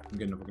 seconds. I'm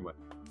getting the fucking way.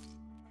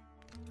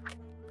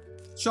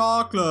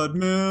 Chocolate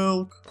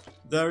milk.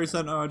 Dairy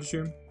center, I'd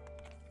assume.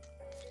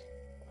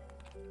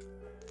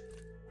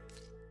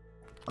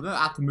 I've never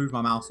had to move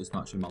my mouse this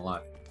much in my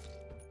life.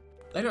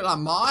 They look like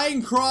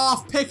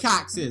Minecraft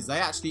pickaxes. They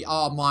actually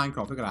are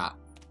Minecraft. Look at that.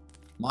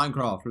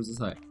 Minecraft. What does it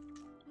say?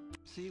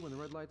 See, when the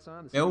red light's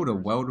on, Build a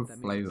world of that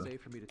makes flavor. it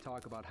safe for me to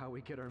talk about how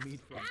we get our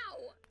meat from.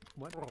 Ow!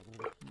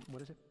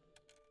 What is it?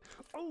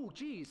 Oh,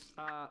 geez.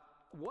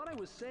 What I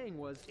was saying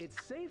was,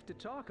 it's safe to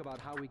talk about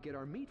how we get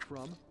our meat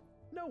from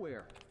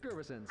nowhere.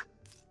 Gervison's.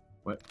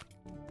 What?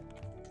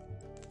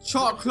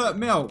 Chocolate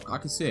milk. I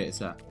can see it. It's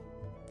there.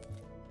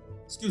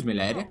 Excuse me,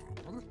 lady.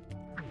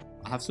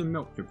 I have some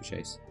milk to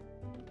purchase.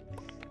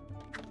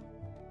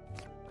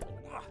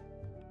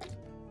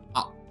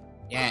 Oh,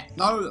 yeah.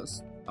 No,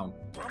 that's dumb.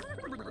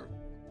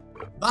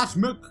 That's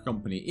Milk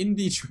Company.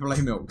 Indie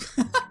AAA milk.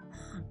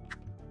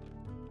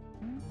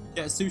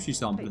 Get a sushi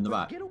sample in the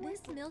back. Get away.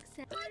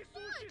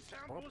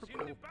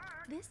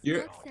 This Yeah.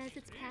 milk says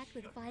it's packed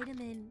with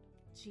vitamin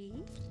G.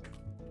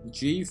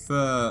 G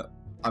for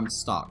I'm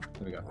stuck.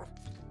 There we go.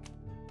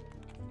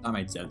 That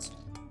made sense.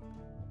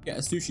 Get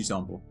a sushi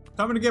sample.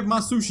 Coming to get my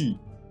sushi.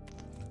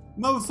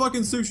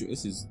 Motherfucking sushi.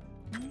 This is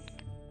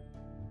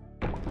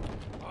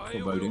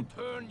foreboding.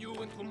 Turn you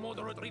into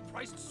moderately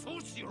priced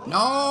sushi.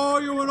 No,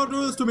 you will not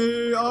do this to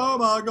me. Oh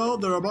my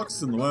god, there are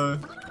boxes in the way.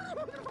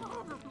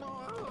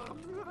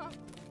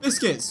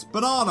 Biscuits,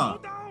 banana.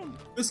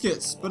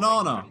 Biscuits,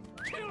 banana.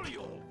 Kill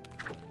you.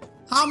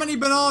 How many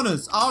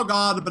bananas? Oh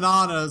god, the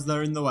bananas,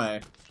 they're in the way.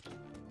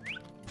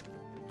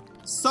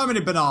 So many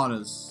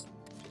bananas.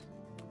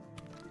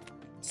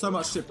 So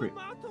much shitbreed.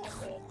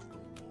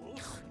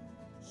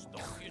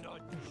 Stuck in a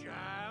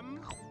jam.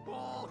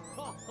 Oh,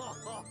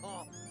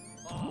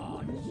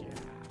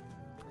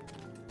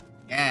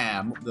 Yeah,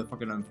 I'm up the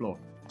fucking own floor.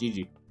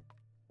 GG.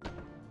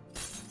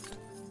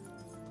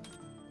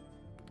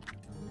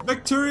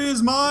 Victory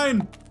is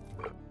mine!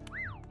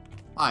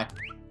 Hi.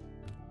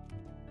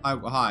 Hi.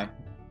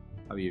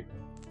 How are you?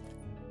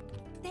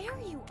 There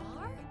you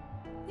are.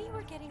 We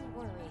were getting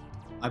worried.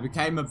 I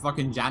became a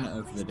fucking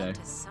janitor for the day. Always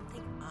up to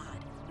something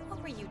odd.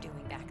 What were you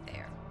doing back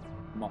there?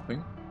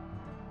 Mopping.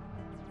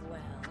 Well,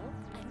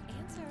 an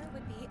answer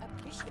would be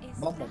appreciated.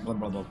 Blah, blah, blah,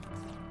 blah, blah.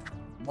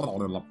 Blah,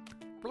 blah, blah.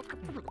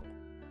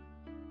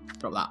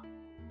 Drop that.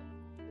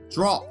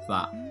 Drop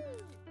that.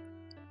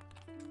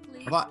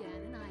 Please Have I- scan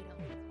an item.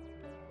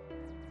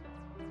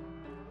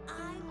 I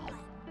want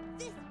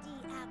 50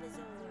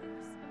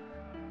 Abazors.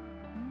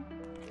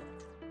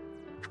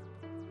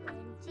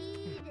 Then G,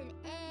 then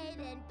A,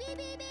 then B,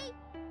 B, B.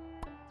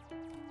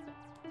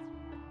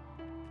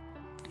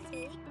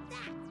 Take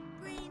that,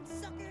 brain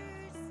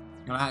suckers.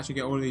 Can I actually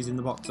get all of these in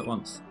the box at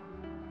once?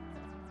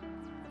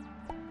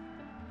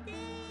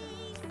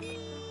 Daisy,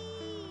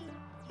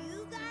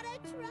 you gotta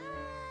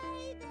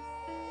try this.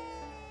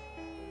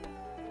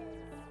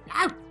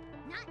 Ow!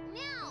 Not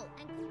now.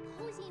 I'm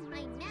composing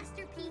my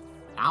masterpiece.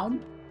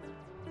 Down?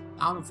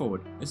 Down and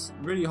forward. It's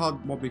really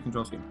hard wobbly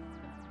control scheme.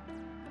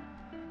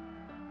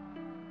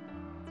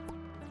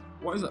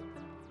 What is it?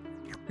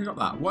 Pick up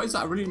that. What is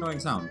that really annoying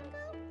sound?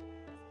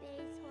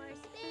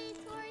 Space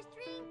horse,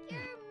 drink your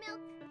milk.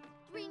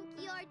 Drink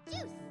your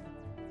juice.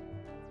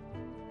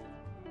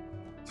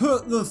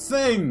 put the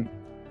thing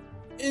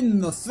in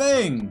the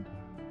thing.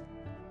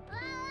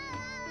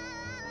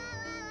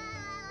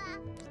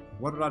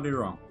 What did I do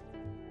wrong?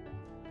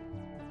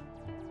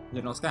 Did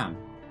it not scan?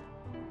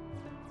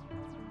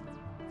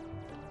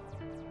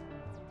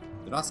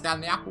 Did I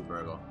scan the apple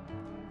very well?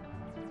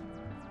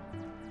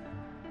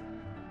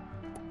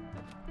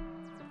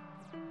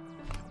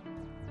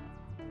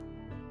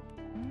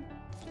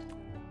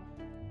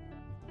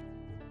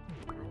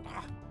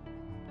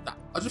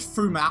 I just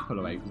threw my apple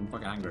away because I'm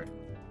fucking angry.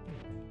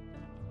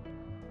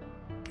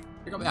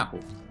 Pick up the apple.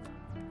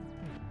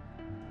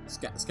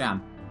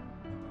 Scan.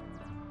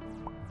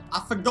 I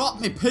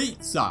forgot my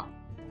pizza!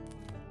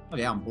 Oh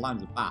yeah, I'm blind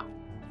as a bat.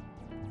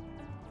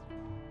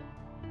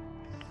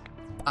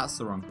 That's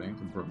the wrong thing,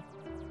 it's a broom.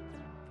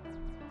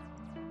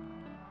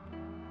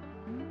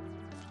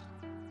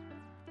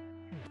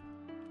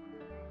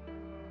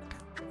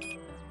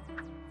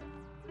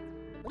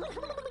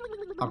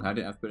 Okay, I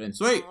didn't have to put it in.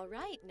 Sweet! All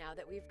right, now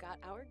that we've got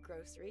our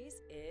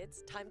groceries,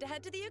 it's time to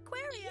head to the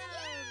aquarium.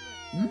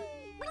 Hmm?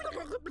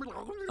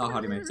 That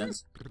hardly made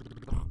sense.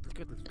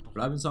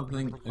 Grabbing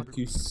something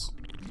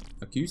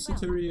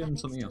accusatory and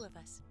something else.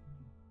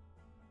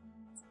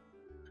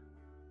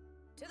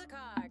 To the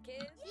car,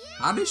 kids.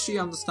 How does she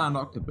understand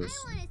octopus?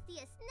 I want to see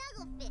a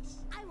snugglefish.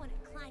 I want to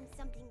climb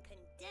something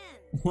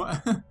condemned.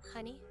 What?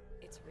 Honey,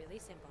 it's really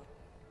simple.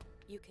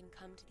 You can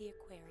come to the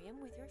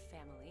aquarium with your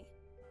family,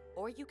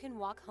 or you can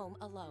walk home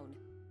alone.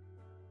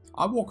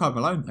 I'll walk home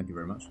alone, thank you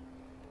very much.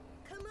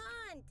 Come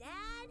on,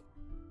 Dad.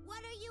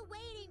 What are you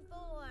waiting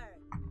for?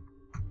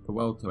 The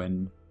world to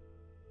end.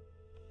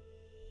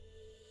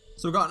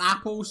 So we've got an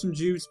apple, some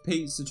juice,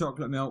 pizza,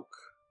 chocolate milk,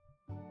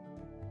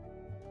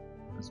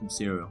 and some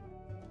cereal.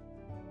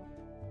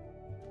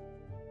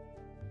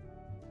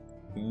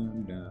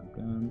 Ooh,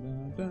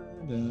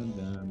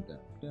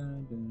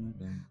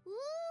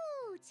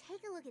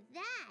 take a look at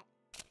that.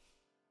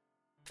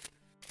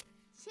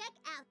 Check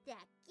out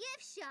that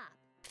gift shop.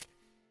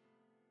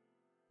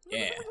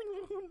 Yeah.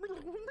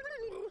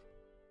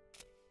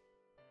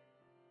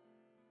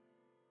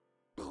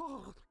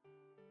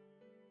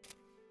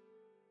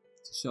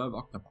 To serve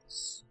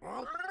octopus.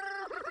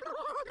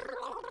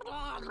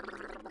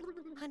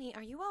 Honey,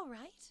 are you all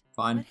right?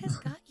 Fine. What has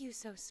got you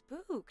so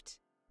spooked?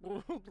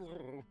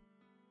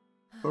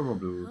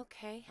 Probably.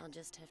 Okay, I'll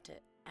just have to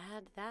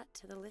add that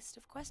to the list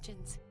of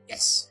questions.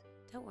 Yes.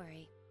 Don't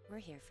worry, we're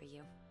here for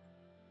you.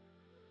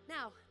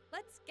 Now,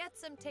 let's get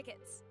some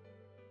tickets.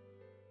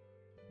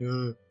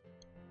 Yeah.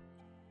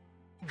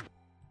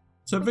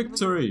 To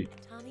victory.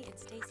 Tommy and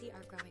Stacy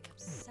are growing up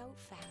so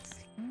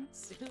fast.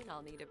 Soon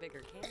I'll need a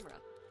bigger camera.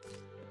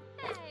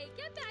 Hey,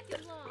 get back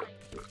in line.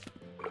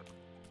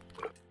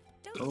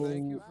 Oh,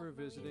 Thank you for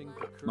visiting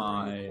the Curry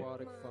my.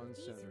 Aquatic Fun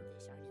Center.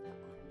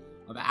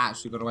 I've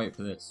actually got to wait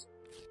for this.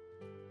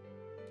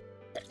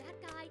 That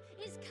guy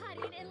is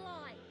cutting in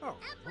line. Oh,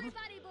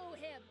 Everybody boo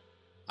him.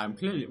 I'm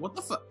clearly. What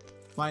the fuck?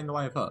 Am I in the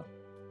way of her?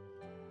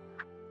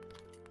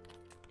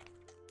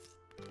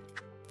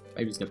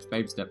 Baby steps,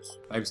 baby steps,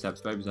 baby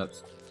steps, baby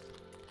steps.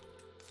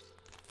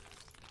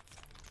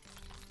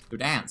 Do a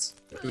dance.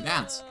 Do a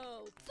dance.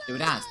 Do a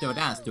dance, do a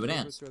dance, do a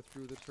dance. Service are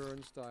through the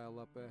turnstile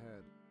up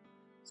ahead.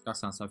 This guy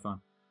sounds so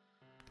fun.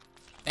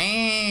 If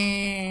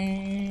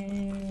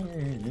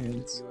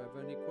Dance. you have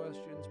any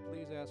questions,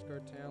 please ask our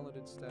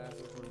talented staff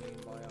of marine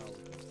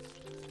biologists.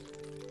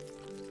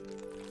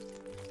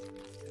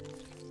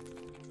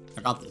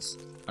 I got this.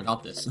 I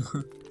got this.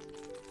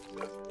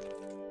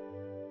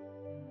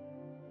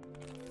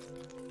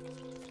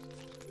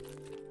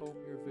 Hope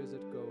your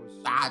visit goes.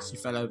 Ah, she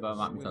fell over.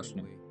 Might be touching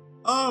it. swimmingly.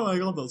 Oh my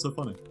god, that's so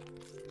funny.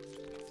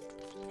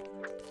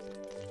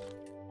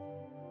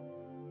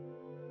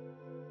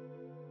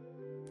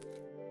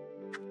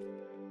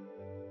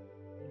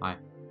 Hi.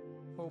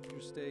 Hope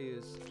your stay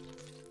is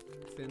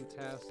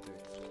fantastic.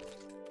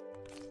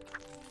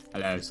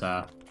 Hello,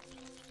 sir.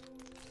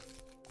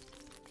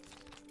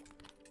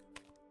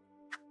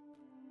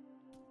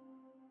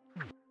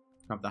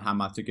 Have to hand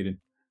my ticket in.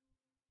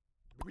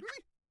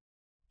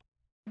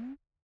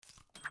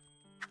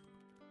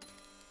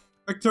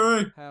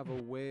 Victory! Have a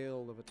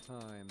whale of a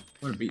time.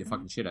 I'm gonna beat the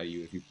fucking shit out of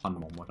you if you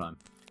pun one more time.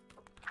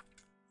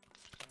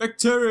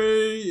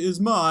 Victory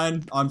is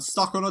mine! I'm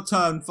stuck on a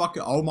turn, fuck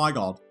it. Oh my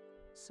god.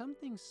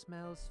 Something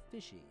smells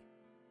fishy.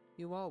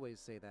 You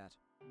always say that.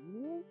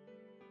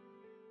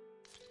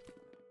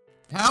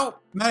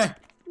 Help me!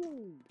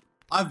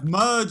 I've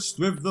merged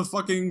with the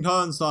fucking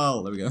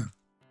turnstile. There we go.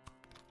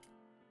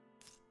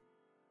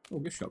 Oh,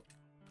 gift shop.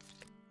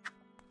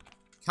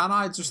 Can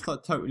I just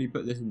like, totally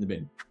put this in the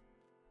bin?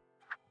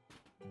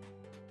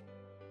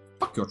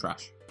 Fuck your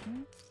trash.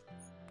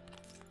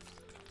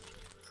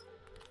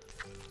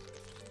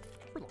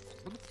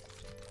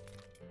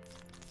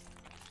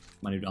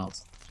 My new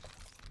dance.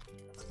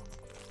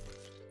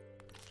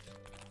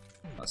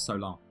 That's so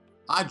long.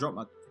 I dropped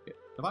my ticket.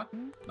 Have I?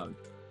 No.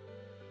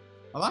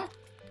 Have I?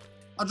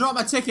 I dropped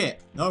my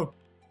ticket! No.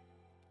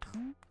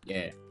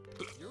 Yeah.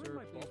 You're in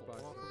my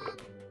ballpark.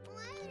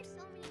 Why are there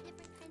so many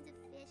different kinds of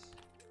fish?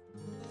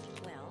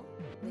 Well,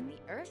 when the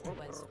Earth first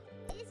was...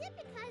 Is it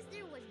because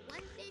there was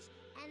one fish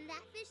and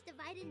that fish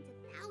divided into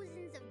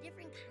thousands of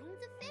different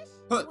kinds of fish?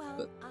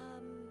 Well,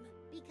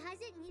 Because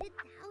it needed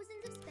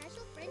thousands of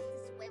special friends to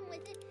swim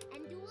with it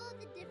and do all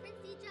the different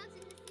sea jobs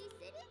in the sea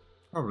city?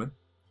 Probably.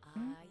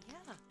 yeah.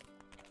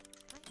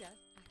 Kinda,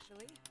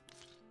 actually.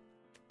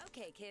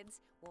 Okay, kids,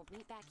 we'll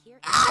meet back here.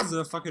 Ah, it's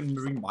a fucking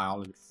marine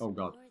biologist. Oh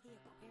god. Explore the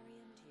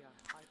aquarium to your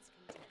heart's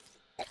content.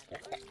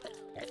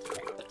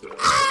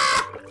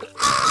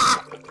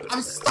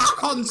 I'm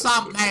stuck on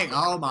something!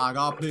 Oh my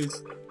god,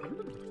 please.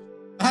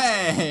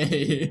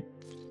 Hey!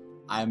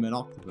 I'm an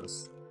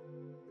octopus.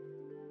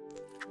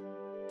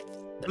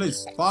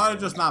 Please,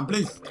 biologist man,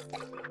 please.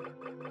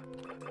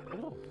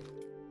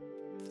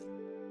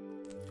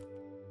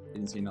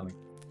 Didn't see nothing.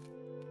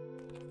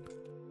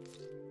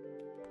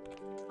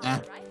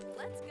 Alright,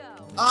 let's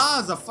go. Ah,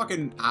 there's a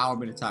fucking owl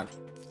been attacked.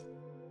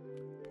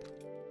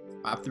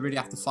 I really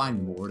have to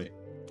find more of it.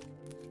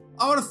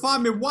 I want to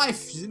find my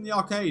wife. She's in the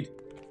arcade.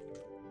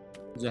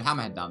 There's a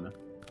hammerhead down there.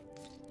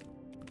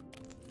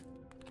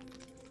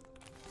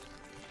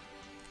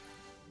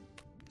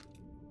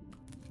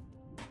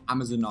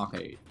 Amazon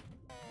arcade.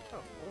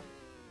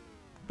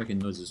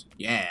 Freaking noises.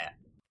 Yeah.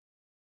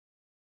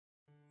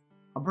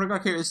 I'm probably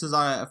gonna keep this as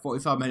a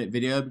 45-minute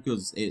video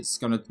because it's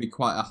gonna be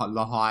quite a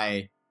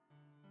high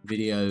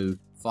video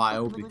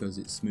file because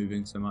it's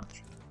moving so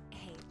much.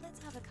 Hey,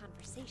 let's have a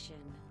conversation.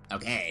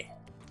 Okay.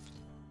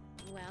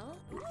 Well,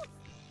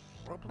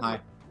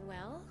 Hi.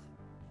 well,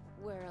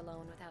 we're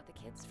alone without the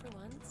kids for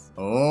once.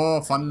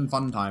 Oh, fun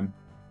time.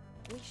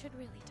 We should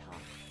really talk.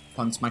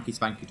 Fun spanky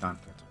spanky time.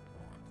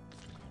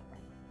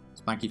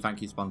 Spanky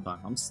fanky spun time.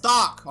 I'm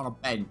stuck on a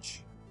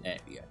bench. There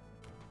we go.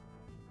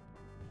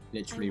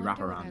 Literally I wrap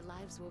wonder around. what our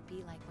lives will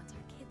be like once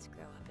our kids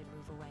grow up and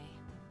move away.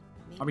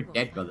 Maybe I'll be we'll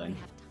dead by finally then.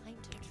 have time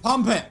to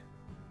Pump it!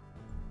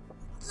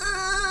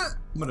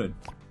 What am I doing?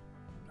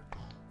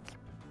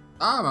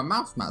 Ah, my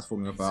mouse mat's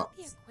falling I apart. thought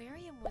the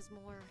aquarium was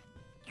more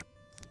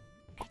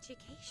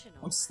educational.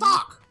 I'm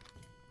stuck!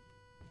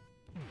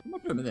 What am I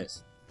doing with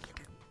this?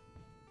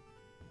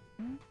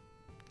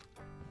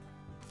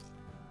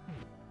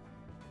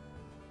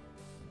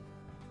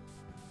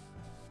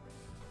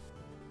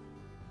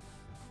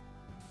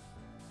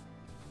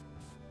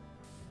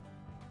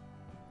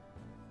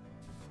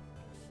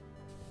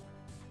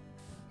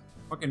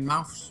 Fucking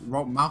mouse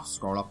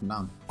scroll up and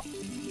down.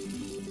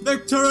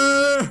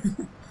 Victory!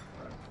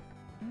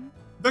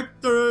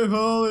 Victory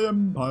for the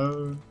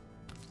Empire!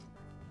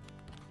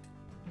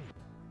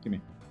 Give me.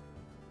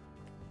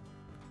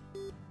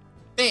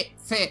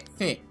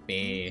 Fit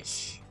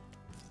fish.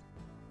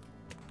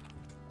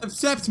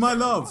 Accept my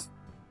love!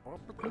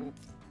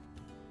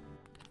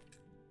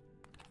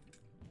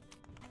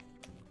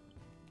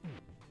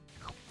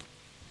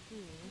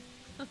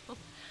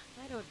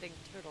 I don't think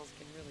turtles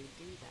can really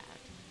do that.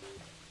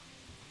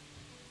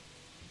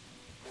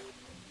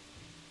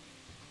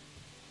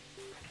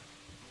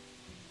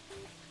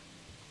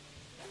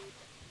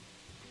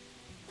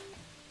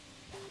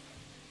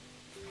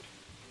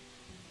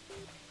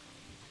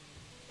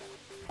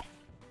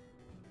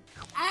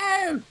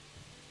 Ow!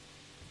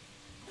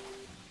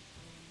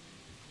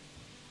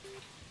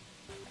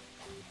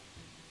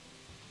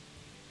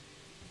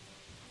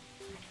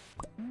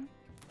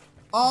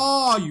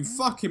 Oh, you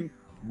fucking...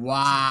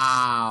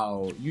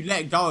 Wow. You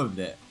let go of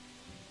it.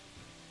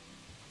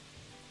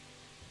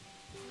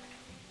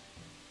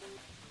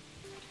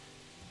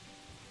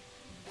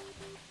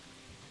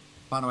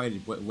 Find a way to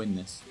win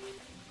this.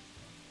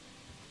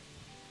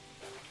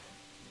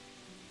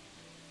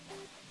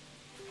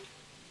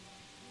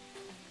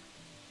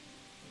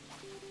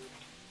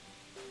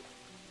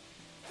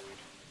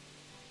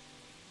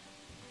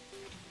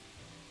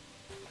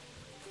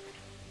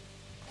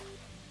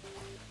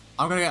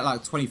 I'm gonna get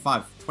like 20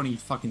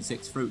 fucking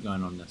 6 fruit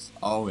going on this.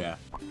 Oh yeah.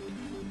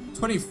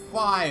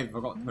 25! I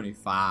got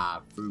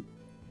 25 fruit.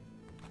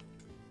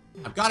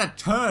 I've got a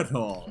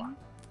turtle!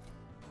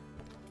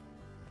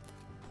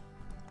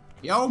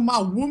 Yo,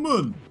 my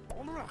woman!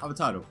 I have a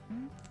turtle.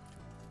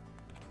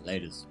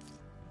 Laters.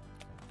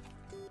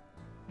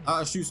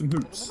 Shoot some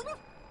hoops.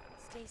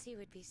 Stacy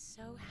would be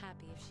so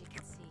happy if she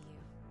could see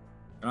you.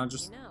 Can I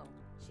just... You know,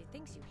 she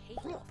thinks you hate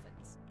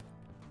dolphins.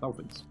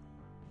 Dolphins.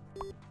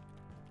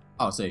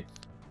 Oh, I see.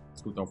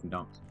 It's called dolphin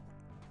dance.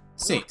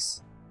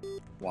 6.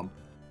 1.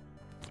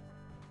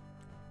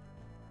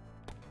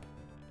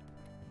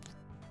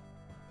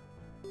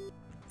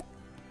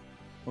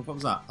 What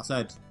was that? I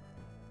said...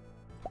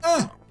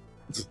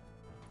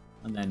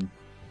 And then...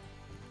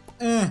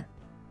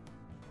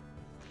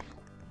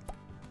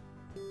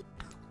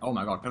 Oh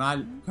my god, can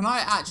I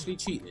actually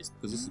cheat this?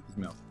 Because this is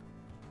me off.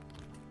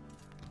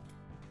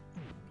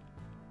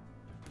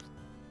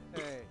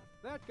 Hey,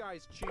 that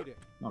guy's cheating.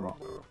 Not wrong.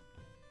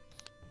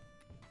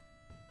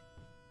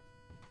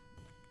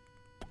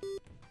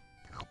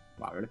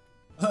 Wow, really?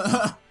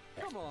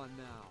 Come on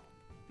now.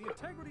 The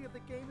integrity of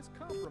the game is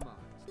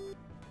compromised.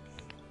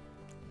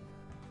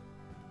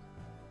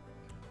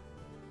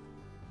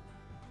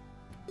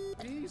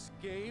 These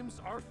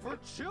games are for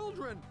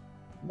children.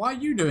 Why are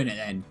you doing it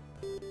then?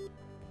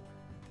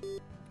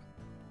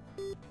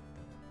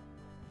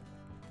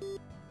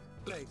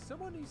 Hey,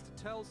 someone needs to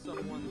tell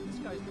someone that this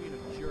guy's being a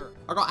jerk.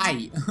 I got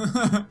 8.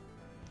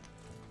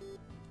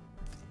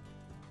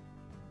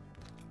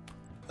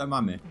 Don't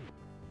mind me.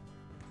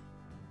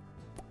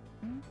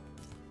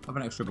 Have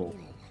an extra ball.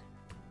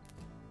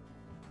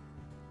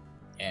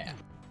 Yeah.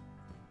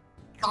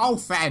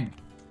 Dolphin!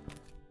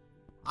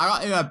 I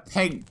got you a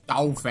pink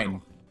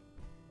dolphin.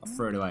 I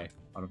threw it away.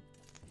 Hold on.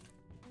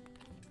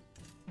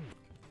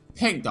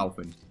 Pink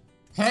dolphin.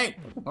 Pink!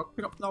 What the fuck?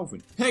 Pick up the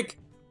dolphin. Pink!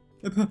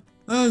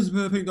 There's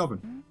a pink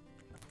dolphin.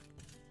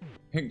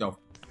 Pink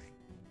dolphin.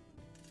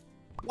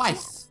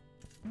 Wife!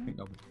 Pink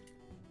dolphin.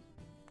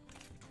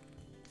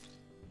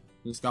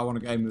 This guy won a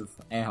game of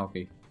air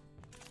hockey.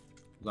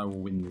 I will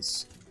win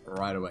this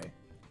right away.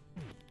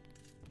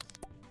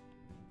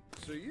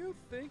 So you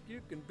think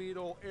you can beat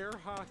old air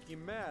hockey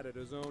Matt at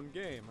his own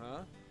game,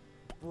 huh?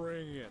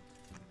 Bring it.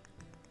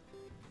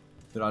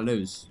 Did I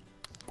lose?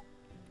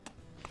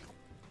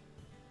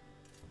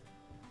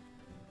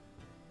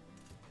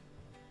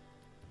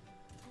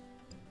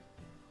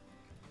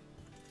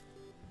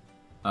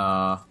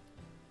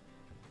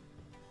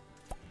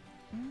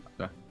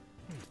 Okay.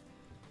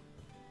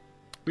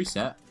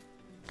 Reset.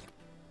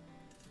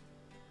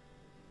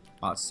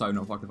 Oh, it's so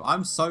not fucking.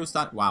 I'm so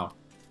sad. Wow.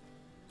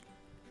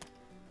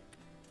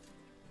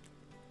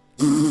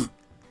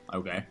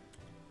 Okay.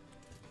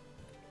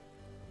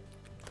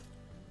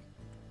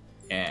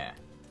 Yeah.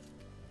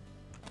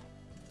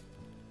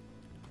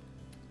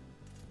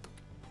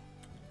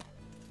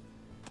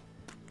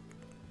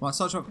 Well,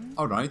 such a.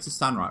 Hold on, I need to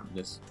stand right with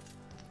this.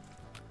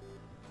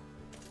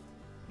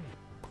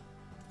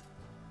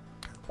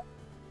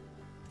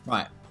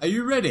 Right, are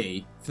you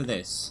ready for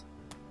this?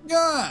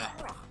 Yeah!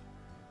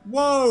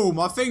 Whoa,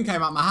 my thing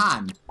came out my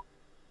hand.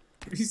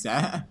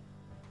 Reset.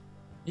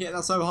 Yeah,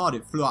 that's so hard,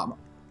 it flew out my...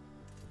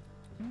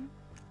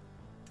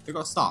 It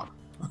got stuck.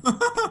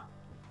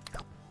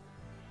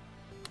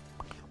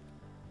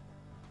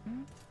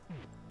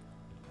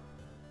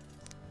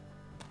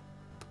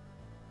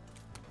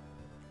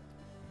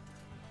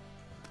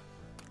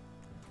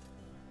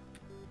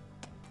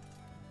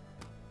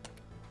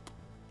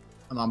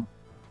 I'm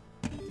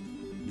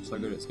so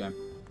good at this game.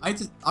 I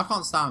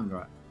can't stand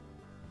right.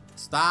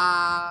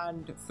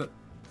 Stand for.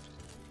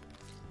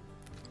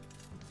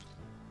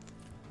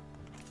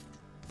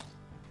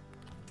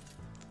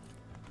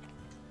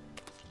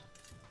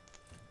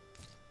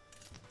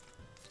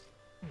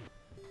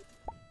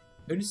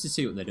 Who needs to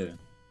see what they're doing?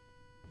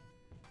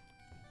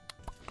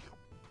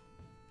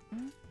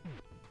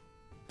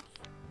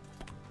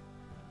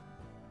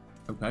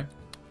 Okay.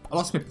 I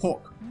lost my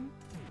pork.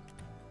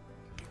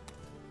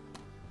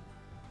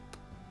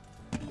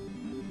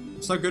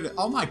 So good at,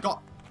 oh my god.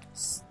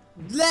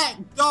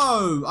 Let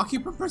go! I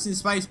keep on pressing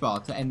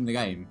spacebar to end the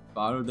game.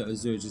 But I don't know that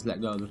Azure just let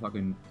go of the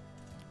fucking...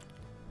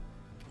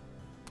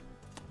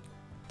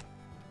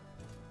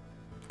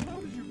 How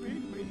did you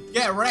beat me?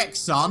 Get wrecked,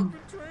 son!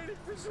 I've been training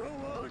for so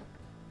long.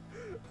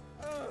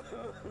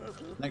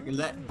 Let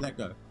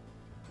go.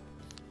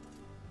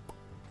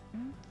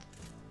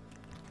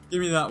 Give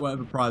me that,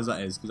 whatever prize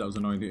that is, because that was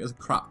annoying. That's a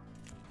crap.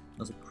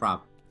 That's a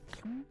crab.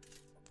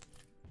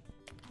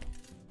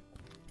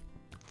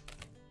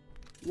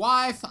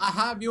 Wife, I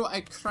have you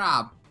a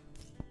crab.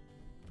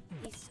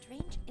 These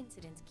strange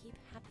incidents keep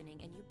happening,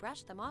 and you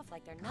brush them off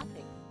like they're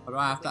nothing. Or do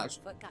I have to When your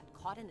actually... foot got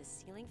caught in a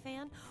ceiling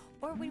fan,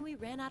 or when we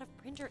ran out of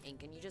printer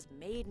ink and you just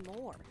made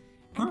more.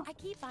 And I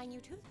keep buying you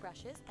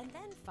toothbrushes and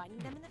then finding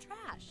them in the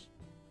trash.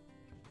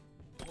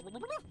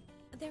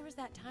 There was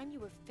that time you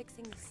were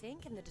fixing the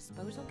sink and the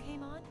disposal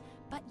came on,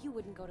 but you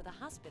wouldn't go to the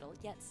hospital,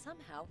 yet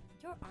somehow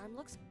your arm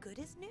looks good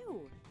as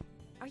new.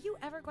 Are you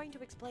ever going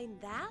to explain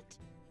that?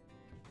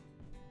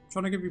 I'm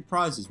trying to give you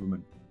prizes,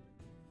 woman.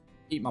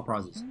 Eat my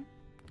prizes.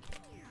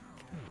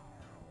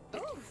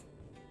 Oof.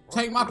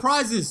 Take my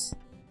prizes!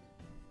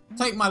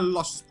 Take my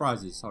luscious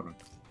prizes. Hold on.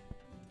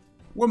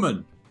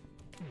 Woman!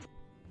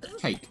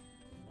 Cake.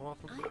 I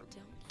don't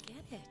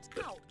get it.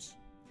 Ouch.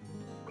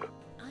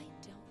 I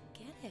don't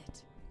get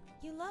it.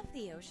 You love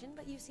the ocean,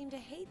 but you seem to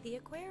hate the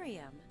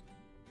aquarium.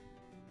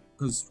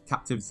 Because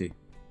captivity.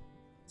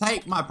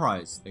 Take my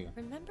prize. There you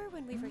go. Remember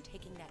when we were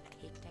taking that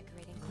cake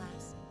decorating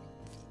class?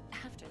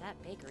 After that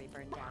bakery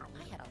burned down,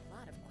 I had a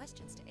lot of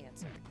questions to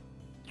answer.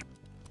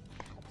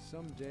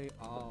 Someday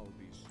I'll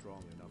be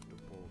strong enough to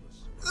pull this.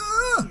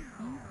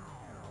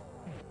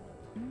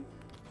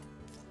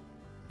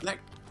 Like.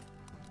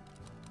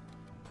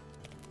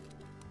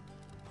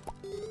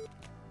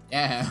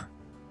 Yeah.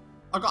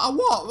 I got a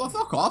what? Well,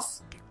 fuck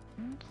off.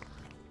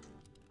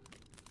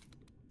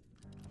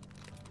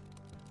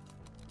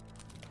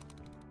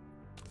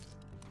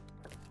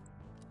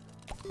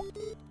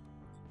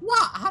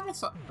 What? How the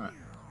fuck? Right.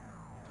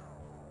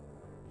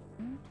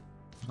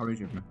 How did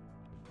you me?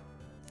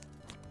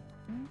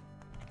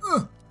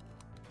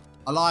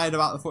 I lied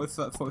about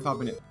the 45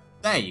 minute.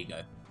 There you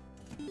go.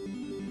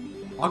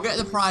 I'll get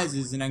the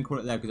prizes and then call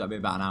it there because that'll be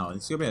about an hour.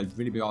 This is gonna be a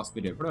really big ass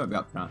video. Probably won't be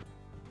up for now.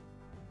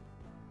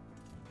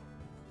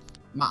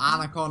 My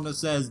anaconda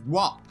says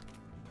what?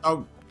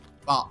 Oh,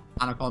 but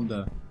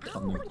anaconda.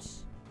 Something. Ouch!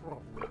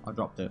 I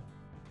dropped it.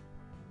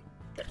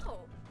 Oh,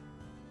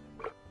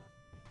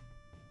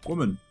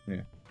 Woman.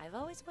 Yeah. I've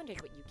always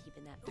wondered what you keep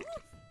in that.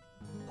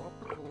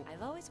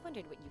 I've always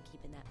wondered what you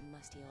keep in that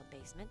musty old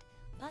basement,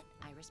 but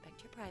I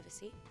respect your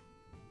privacy.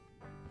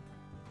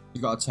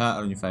 You got a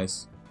turtle on your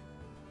face.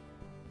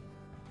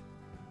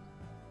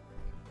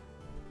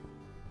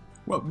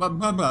 What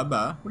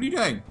are you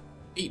doing?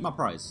 Eat my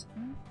prize.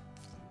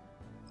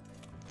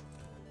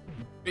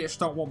 Bitch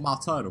don't want my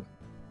turtle.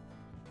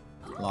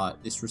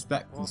 Like,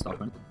 disrespect and stuff,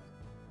 man.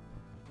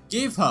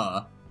 Give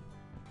her.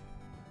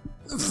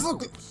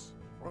 Fuck it.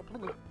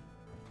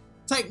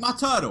 Take my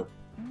turtle.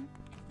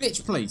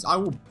 Bitch, please. I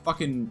will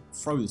fucking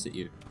throw this at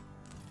you.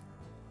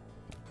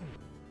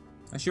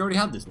 She already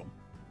had this one.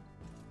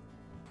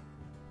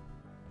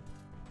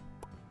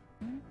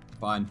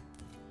 Fine.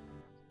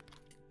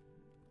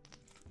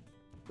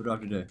 What do I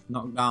have to do?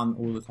 Knock down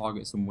all the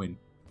targets and win.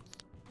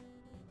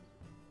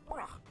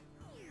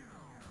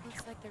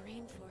 Looks like the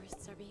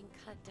rainforests are being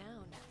cut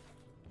down.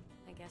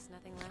 I guess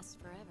nothing lasts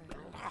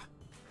forever, huh?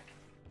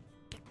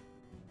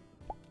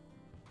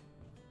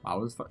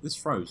 Wow, this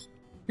froze.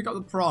 Pick up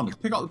the piranha.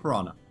 Pick up the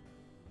piranha.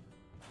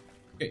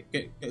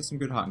 Get some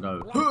good height and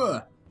go.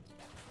 Huh!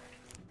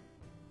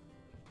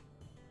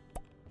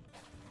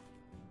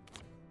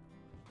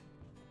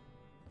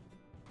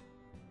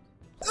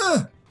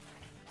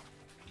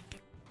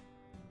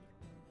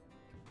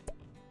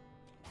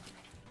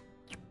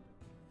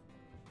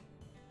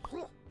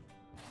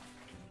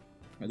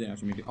 I didn't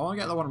actually mean to. I want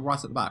to get the one right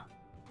at the back.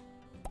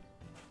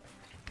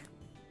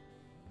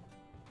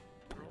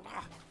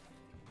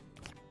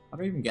 I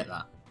don't even get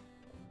that.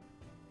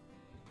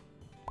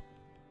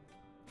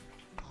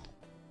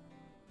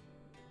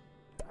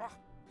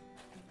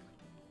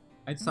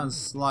 It sounds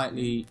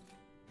slightly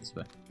this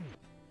way.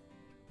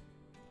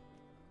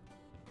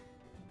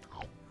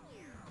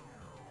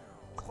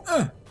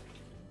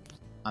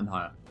 And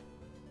higher.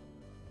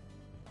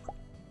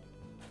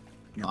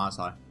 Not as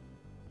high.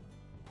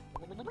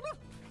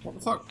 What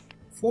the fuck?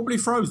 Wobbly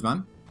froze,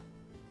 man.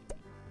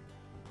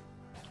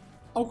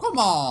 Oh, come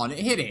on! It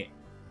hit it!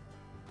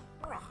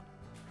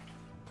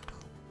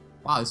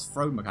 Wow, this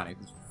throw mechanic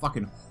is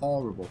fucking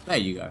horrible. There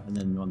you go. And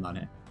then one down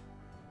here.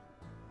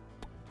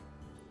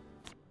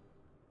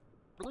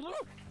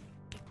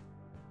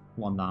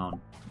 One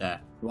down.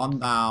 There. One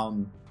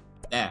down.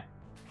 There.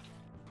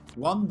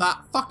 One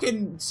that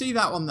fucking... See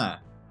that one there?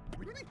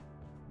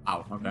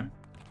 Ow, okay.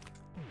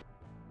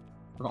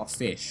 I got a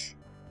fish.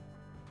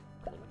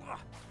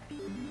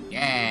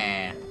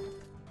 Yeah.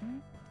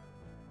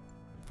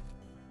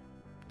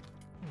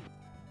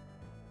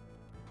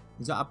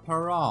 Is that a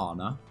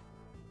piranha?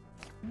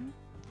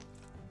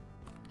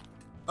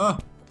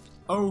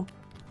 Oh,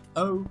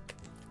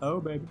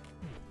 baby.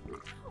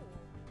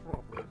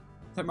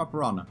 Take my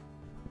piranha.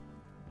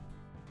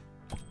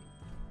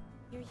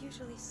 You're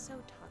usually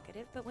so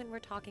talkative, but when we're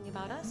talking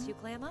about us, you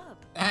clam up.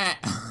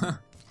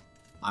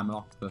 I'm an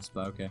octopus,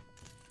 but okay.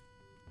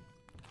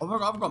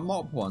 I've got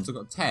multiple ones. I've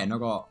got 10. I've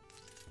got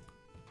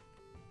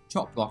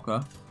chop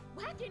blocker.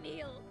 Aren't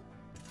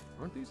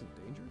these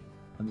endangered?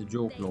 And the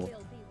jaw They claw. will be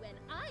when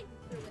I'm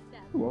through with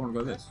them. Ooh, I want to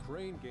go this. That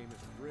crane game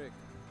is rigged.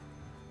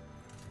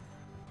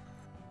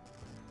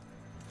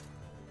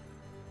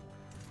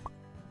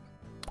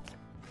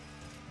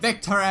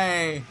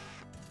 Victory!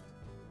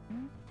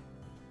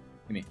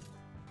 Give me.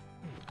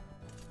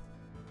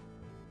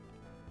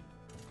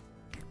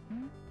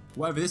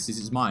 Whatever this is,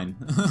 it's mine.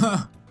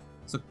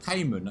 It's a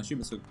caiman. I assume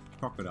it's a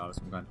crocodile or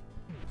some kind.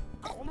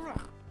 Oh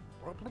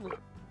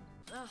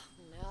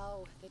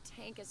no, the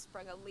tank has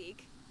sprung a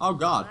leak. Oh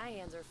god. My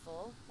hands are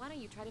full. Why don't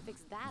you try to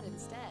fix that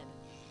instead?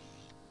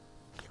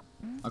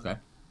 Okay.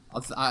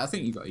 I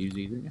think you got to use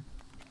these, didn't you?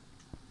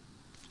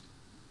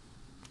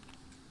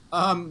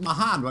 My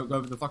hand won't go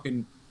over the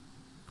fucking...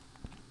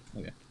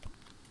 Okay.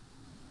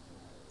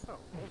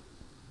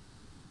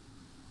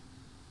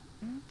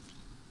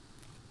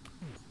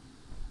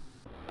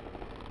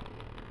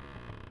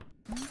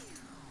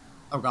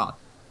 Oh god.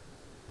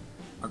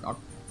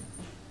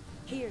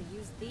 Here,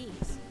 use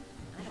these.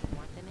 I don't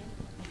want them in.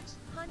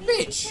 Honey,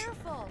 Bitch! be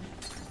careful.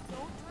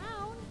 Don't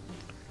drown.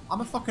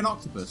 I'm a fucking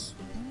octopus.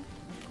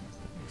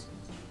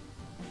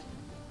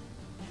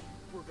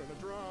 We're gonna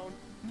drown.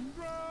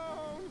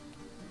 Drown!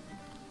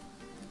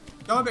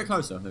 Go a bit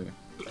closer. There we go.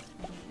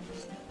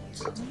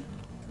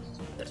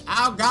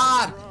 Oh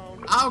god!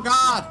 Oh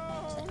god!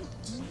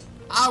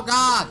 Oh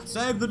god!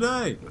 Save the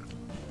day!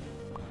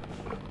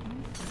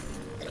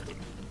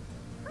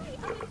 Hurry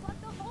up and plug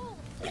the hole.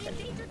 The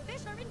endangered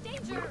fish are in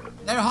danger.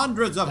 There are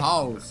hundreds of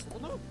holes.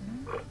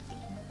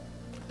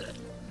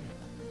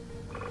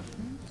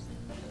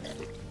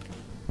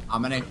 How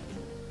many?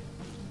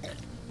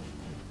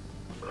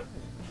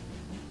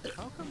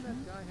 How come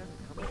that guy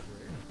hasn't come up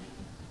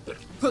here?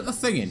 Put the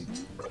thing in.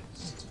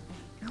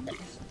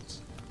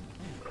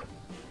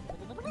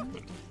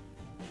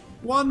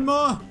 One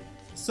more!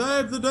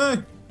 Save the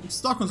day! I'm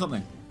stuck on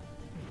something.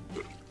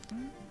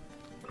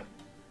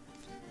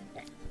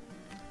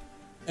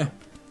 Well,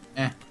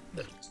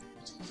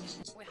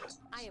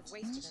 I have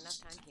wasted enough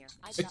time here.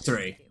 I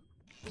Victory.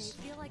 When you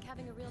feel like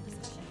having a real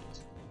discussion,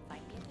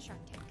 find me at the Shark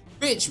Tank.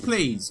 Bitch,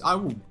 please! I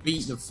will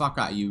beat the fuck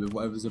out of you with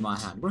whatever's in my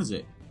hand. What is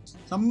it?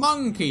 It's a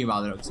monkey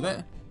by the looks of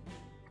it.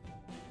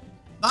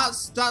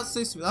 That's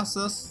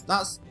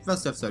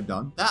first episode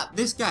done.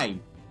 This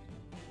game,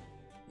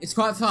 it's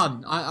quite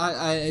fun.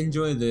 I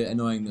enjoy the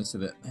annoyingness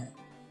of it.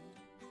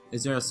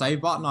 Is there a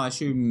save button? I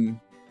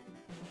assume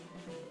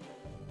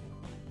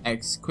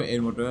X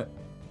quitting will do it.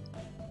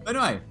 But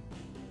anyway,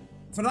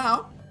 for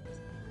now,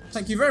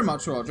 thank you very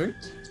much for watching.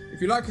 If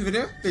you like the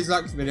video, please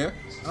like the video,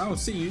 and I will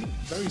see you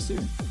very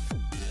soon.